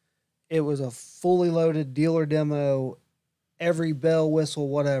van, it was a fully loaded dealer demo, every bell, whistle,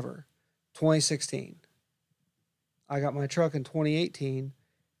 whatever. 2016. I got my truck in 2018,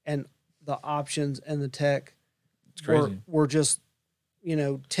 and the options and the tech It's crazy. were just,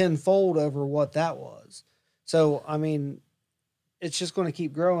 tenfold over what that was. So, I mean, it's just going to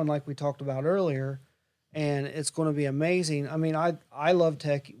keep growing like we talked about earlier, and it's going to be amazing. I mean, I love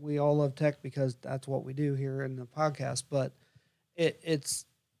tech. We all love tech because that's what we do here in the podcast, but it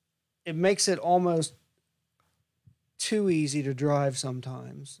makes it almost too easy to drive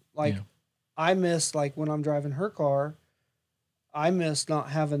sometimes. Like Yeah. I miss, like when I'm driving her car, I miss not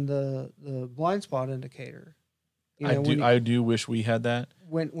having the blind spot indicator. I do wish we had that.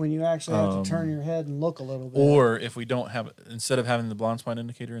 When you actually have to turn your head and look a little bit. Or if we don't have, instead of having the blind spot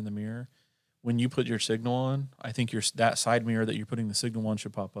indicator in the mirror, when you put your signal on, I think that side mirror that you're putting the signal on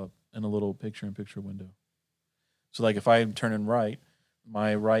should pop up in a little picture-in-picture window. So like if I'm turning right,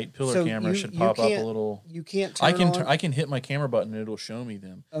 my right pillar So camera you- should you pop up a can't- little. you can't turn on, I can hit my camera button and it'll show me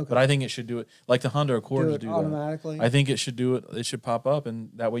them. Okay. But I think it should do it like the Honda Accord do to it do that. automatically. I think it should do it. It should pop up, and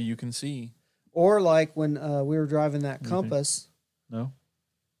that way you can see. Or like when we were driving that What do you think? Compass No,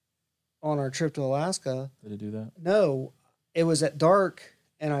 on our trip to Alaska. did it do that? No, it was at dark,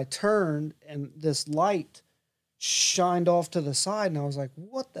 and I turned, and this light shined off to the side, and I was like,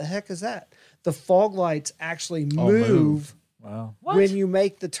 "What the heck is that?" The fog lights actually move Wow. What? when you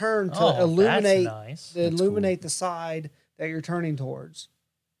make the turn to Oh, illuminate that's nice. That's cool. the side that you're turning towards.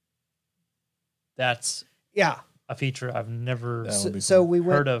 That's Yeah. a feature I've never That would be So cool. we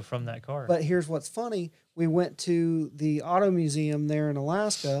went heard of from that car. But here's what's funny. We went to the auto museum there in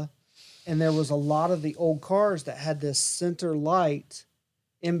Alaska, and there was a lot of the old cars that had this center light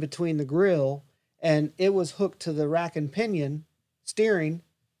in between the grill, and it was hooked to the rack and pinion steering.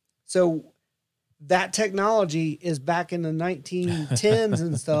 So that technology is back in the 1910s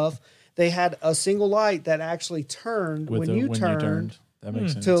and stuff. They had a single light that actually turned when you turned That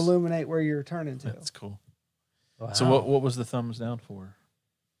makes sense. to illuminate where you're turning to. That's cool. Wow. So what was the thumbs down for?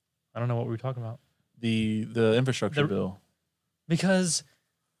 I don't know what we were talking about. The infrastructure The- bill. Because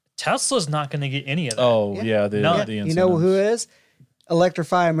Tesla's not going to get any of that. Oh yeah, the No. the You know who incentives. is?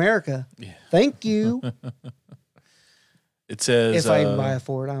 electrify America. Yeah. Thank you. It says If I can buy a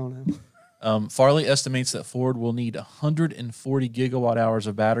Ford, I don't know. Farley estimates that Ford will need 140 gigawatt hours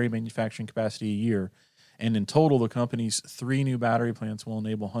of battery manufacturing capacity a year. And in total, the company's 3 new battery plants will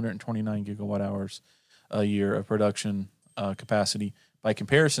enable 129 gigawatt hours a year of production capacity. By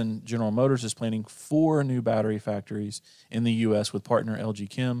comparison, General Motors is planning 4 new battery factories in the U.S. with partner LG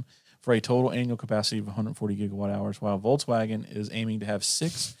Chem for a total annual capacity of 140 gigawatt hours, while Volkswagen is aiming to have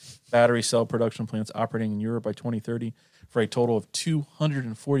 6 battery cell production plants operating in Europe by 2030 for a total of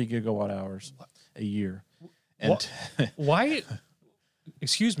 240 gigawatt hours a year. And Why?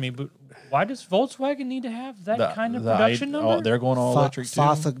 Excuse me, but why does Volkswagen need to have that kind of production number? They're going all electric too.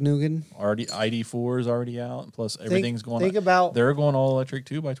 Fafagnugan. Already, ID4 is already out. And plus, everything's going. Think about. They're going all electric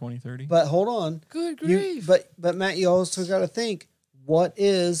too by 2030. But hold on. Good grief! But Matt, you also got to think. What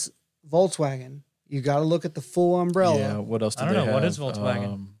is Volkswagen? You got to look at the full umbrella. Yeah. What else? I don't know. What is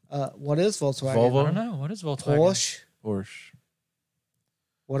Volkswagen? What is Volkswagen? Volvo? I don't know. What is Volkswagen? Porsche.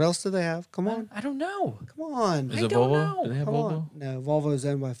 What else do they have? Come on. I don't know. Come on. Is I it don't Volvo? know. Do they have Come Volvo? on. No, Volvo is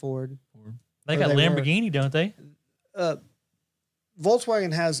owned by Ford. They Or got they were. Lamborghini, don't they?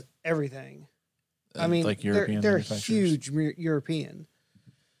 Volkswagen has everything. I mean, like European they're manufacturers. huge European.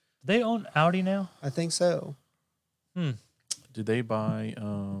 Do they own Audi now? I think so. Did they buy?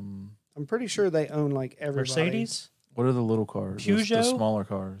 I'm pretty sure they own like everybody. Mercedes? What are the little cars? The Peugeot? smaller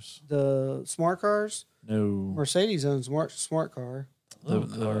cars. The smart cars. No. Mercedes owns smart car. Little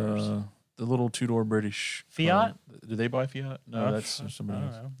cars. The little 2-door British Fiat? car. Did they buy Fiat? No, I that's somebody don't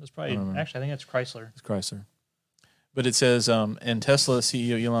else. know. That's probably don't remember. actually. I think that's Chrysler. It's Chrysler. But it says, and Tesla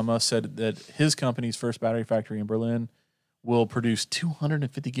CEO Elon Musk said that his company's first battery factory in Berlin will produce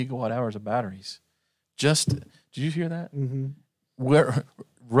 250 gigawatt hours of batteries. Did you hear that? Mm-hmm. Where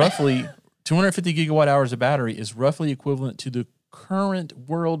roughly 250 gigawatt hours of battery is roughly equivalent to the current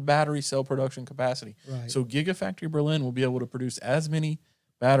world battery cell production capacity. Right. So Gigafactory Berlin will be able to produce as many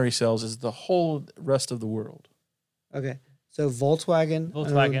battery cells as the whole rest of the world. Okay. So Volkswagen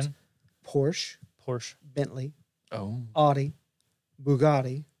owns Porsche, Bentley, Audi,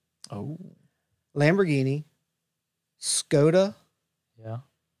 Bugatti, Lamborghini, Skoda, Yeah.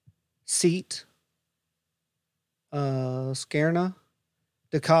 Seat, Scarna,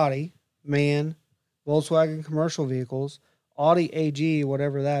 Ducati, MAN, Volkswagen commercial vehicles, Audi AG,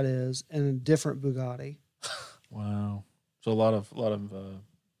 whatever that is, and a different Bugatti. Wow. So a lot of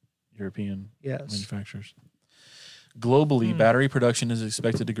European Yes. manufacturers. Globally, battery production is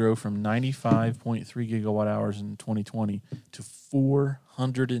expected to grow from 95.3 gigawatt hours in 2020 to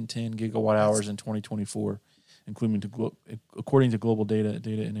 410 gigawatt hours in 2024, according to global data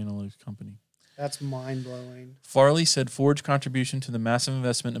and analytics company. That's mind blowing. Farley said Ford's contribution to the massive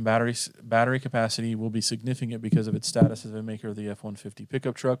investment in battery capacity will be significant because of its status as a maker of the F-150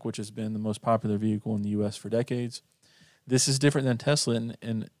 pickup truck, which has been the most popular vehicle in the U.S. for decades. This is different than Tesla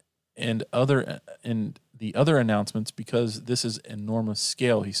and the other announcements because this is enormous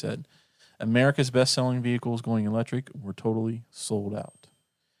scale, he said. America's best-selling vehicles going electric were totally sold out.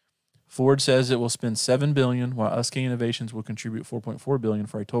 Ford says it will spend $7 billion, while SK Innovations will contribute $4.4 billion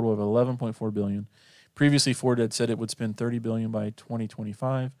for a total of $11.4 billion. Previously, Ford had said it would spend $30 billion by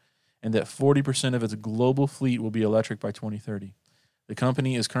 2025 and that 40% of its global fleet will be electric by 2030. The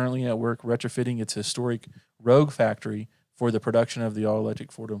company is currently at work retrofitting its historic Rogue factory for the production of the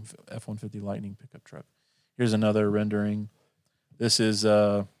all-electric Ford F-150 Lightning pickup truck. Here's another rendering. This is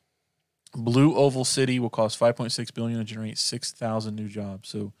Blue Oval City will cost $5.6 billion and generate 6,000 new jobs.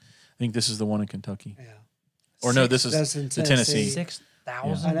 So I think this is the one in Kentucky. Yeah. Or no, this is That's in the Tennessee.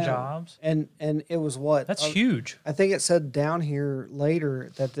 6,000 I know. jobs. And it was what? That's huge. I think it said down here later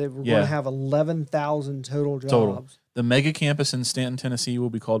that they were going Yeah. to have 11,000 total jobs. Total. The mega campus in Stanton, Tennessee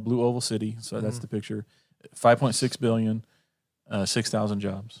will be called Blue Oval City. So that's the picture. $5.6 billion, 6,000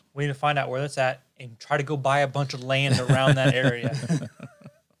 jobs. We need to find out where that's at and try to go buy a bunch of land around that area.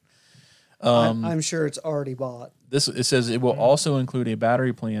 I'm sure it's already bought. It says it will also include a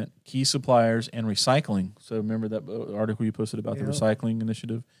battery plant, key suppliers, and recycling. So remember that article you posted about the recycling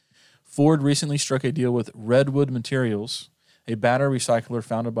initiative? Ford recently struck a deal with Redwood Materials, a battery recycler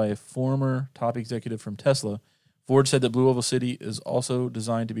founded by a former top executive from Tesla. Ford said that Blue Oval City is also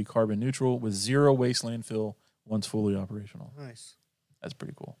designed to be carbon neutral with zero waste landfill once fully operational. Nice. That's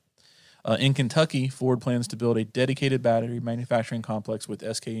pretty cool. In Kentucky, Ford plans to build a dedicated battery manufacturing complex with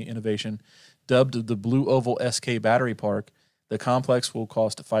SK Innovation, dubbed the Blue Oval SK Battery Park. The complex will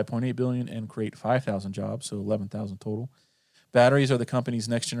cost $5.8 billion and create 5,000 jobs, so 11,000 total. Batteries for the company's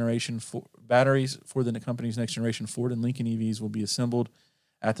next generation Ford and Lincoln EVs will be assembled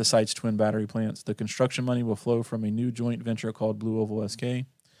at the site's twin battery plants. The construction money will flow from a new joint venture called Blue Oval SK,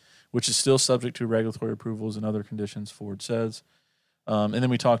 which is still subject to regulatory approvals and other conditions, Ford says. And then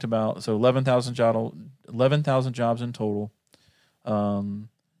we talked about, 11,000 jobs in total.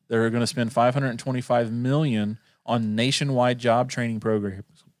 They're going to spend $525 million on nationwide job training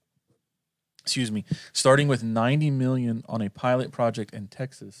programs. Excuse me, starting with $90 million on a pilot project in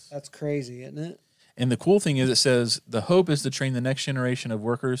Texas. That's crazy, isn't it? And the cool thing is, it says the hope is to train the next generation of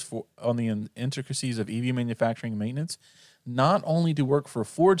workers on the intricacies of EV manufacturing and maintenance, not only to work for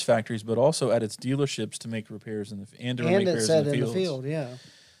Ford's factories, but also at its dealerships to make repairs and to make repairs in the field. Yeah.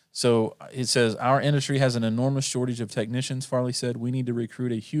 So it says, our industry has an enormous shortage of technicians, Farley said. We need to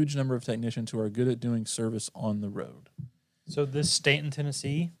recruit a huge number of technicians who are good at doing service on the road. So this state in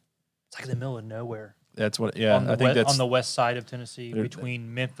Tennessee, it's like in the middle of nowhere. That's what, yeah. I think that's on the west side of Tennessee,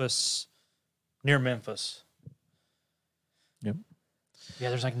 between Memphis, near Memphis. Yep. Yeah,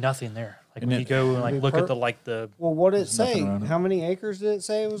 there's like nothing there. Like when you go and like look at the Well, what did it There's nothing say? around it. How many acres did it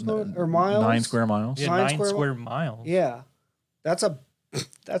say it was going, or miles? 9 square miles. yeah, 9 9 square square miles. Yeah, that's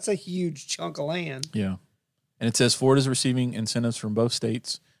a huge chunk of land. Yeah. And it says Ford is receiving incentives from both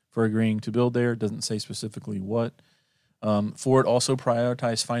states for agreeing to build there. It doesn't say specifically what. Ford also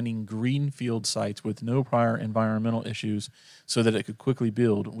prioritized finding greenfield sites with no prior environmental issues so that it could quickly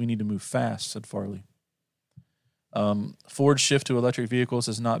build. We need to move fast, said Farley. Ford's shift to electric vehicles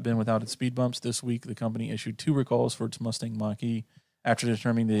has not been without its speed bumps. This week, the company issued 2 recalls for its Mustang Mach-E after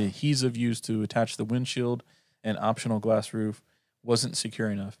determining the adhesive used to attach the windshield and optional glass roof wasn't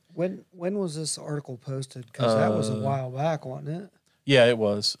secure enough. When was this article posted? Because that was a while back, wasn't it? Yeah, it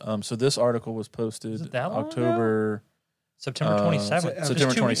was. So this article was posted Is it that long October... September 27th.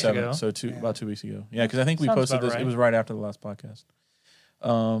 September 27th. 27th. So about 2 weeks ago. Yeah, because I think we Sounds posted about this. right. It was right after the last podcast.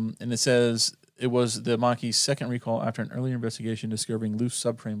 And it says it was the Mach-E's second recall after an earlier investigation discovering loose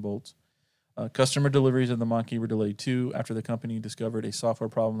subframe bolts. Customer deliveries of the Mach-E were delayed too after the company discovered a software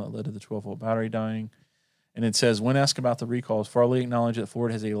problem that led to the 12-volt battery dying. And it says, when asked about the recalls, Farley acknowledged that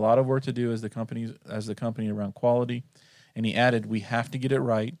Ford has a lot of work to do as the company around quality. And he added, we have to get it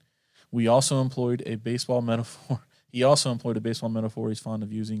right. We also employed a baseball metaphor. He also employed a baseball metaphor he's fond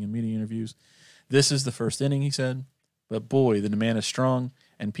of using in media interviews. This is the first inning, he said. But boy, the demand is strong,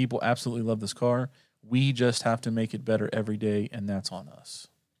 and people absolutely love this car. We just have to make it better every day, and that's on us.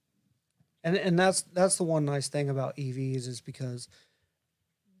 And that's the one nice thing about EVs is because,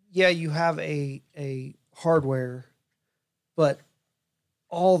 yeah, you have a hardware, but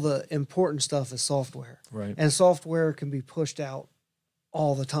all the important stuff is software. Right. And software can be pushed out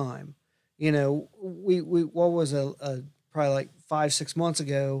all the time. You know, we what was probably like 5-6 months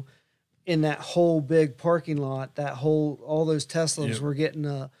ago, in that whole big parking lot, all those Teslas were getting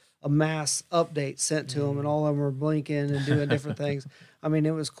a mass update sent to them, and all of them were blinking and doing different things. I mean,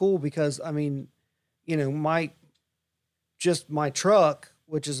 it was cool because, I mean, you know, my truck,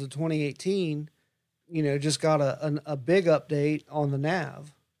 which is a 2018, you know, just got a big update on the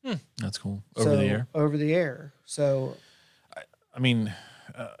nav. That's cool. Over the air. Over the air. So, I mean,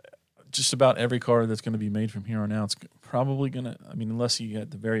 just about every car that's going to be made from here on out, it's probably going to, I mean, unless you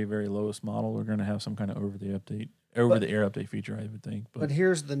get the very, very lowest model, we're going to have some kind of over-the-air update feature, I would think. But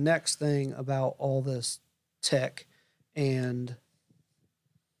here's the next thing about all this tech, and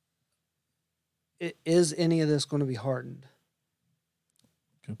is any of this going to be hardened?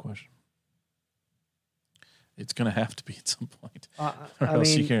 Good question. It's going to have to be at some point, or I else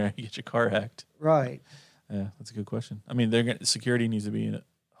mean, you can get your car hacked. Right. Yeah, that's a good question. I mean, security needs to be in it.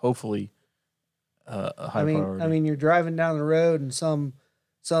 Hopefully, a high priority. I mean, you're driving down the road and some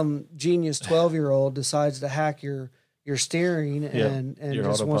genius 12-year-old decides to hack your steering and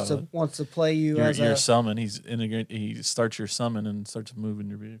just wants to play you as your a summon. He starts your summon and starts moving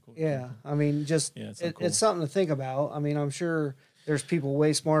your vehicle. Yeah, I mean, just it's something to think about. I mean, I'm sure there's people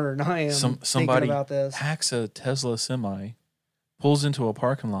way smarter than I am Somebody thinking about this. Hacks a Tesla semi, pulls into a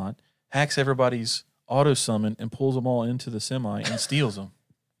parking lot, hacks everybody's auto summon, and pulls them all into the semi and steals them.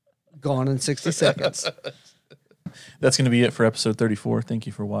 Gone in 60 seconds. That's going to be it for episode 34. Thank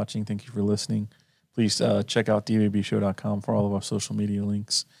you for watching. Thank you for listening. Please check out dvbshow.com for all of our social media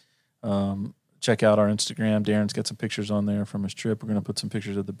links. Check out our Instagram. Darren's got some pictures on there from his trip. We're going to put some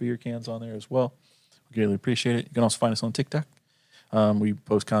pictures of the beer cans on there as well. We greatly appreciate it. You can also find us on TikTok. We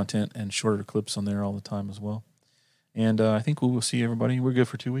post content and shorter clips on there all the time as well. And I think we will see everybody. We're good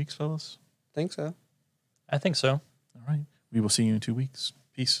for 2 weeks, fellas? Think so. I think so. All right. We will see you in 2 weeks.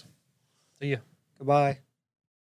 Peace. See ya. Goodbye.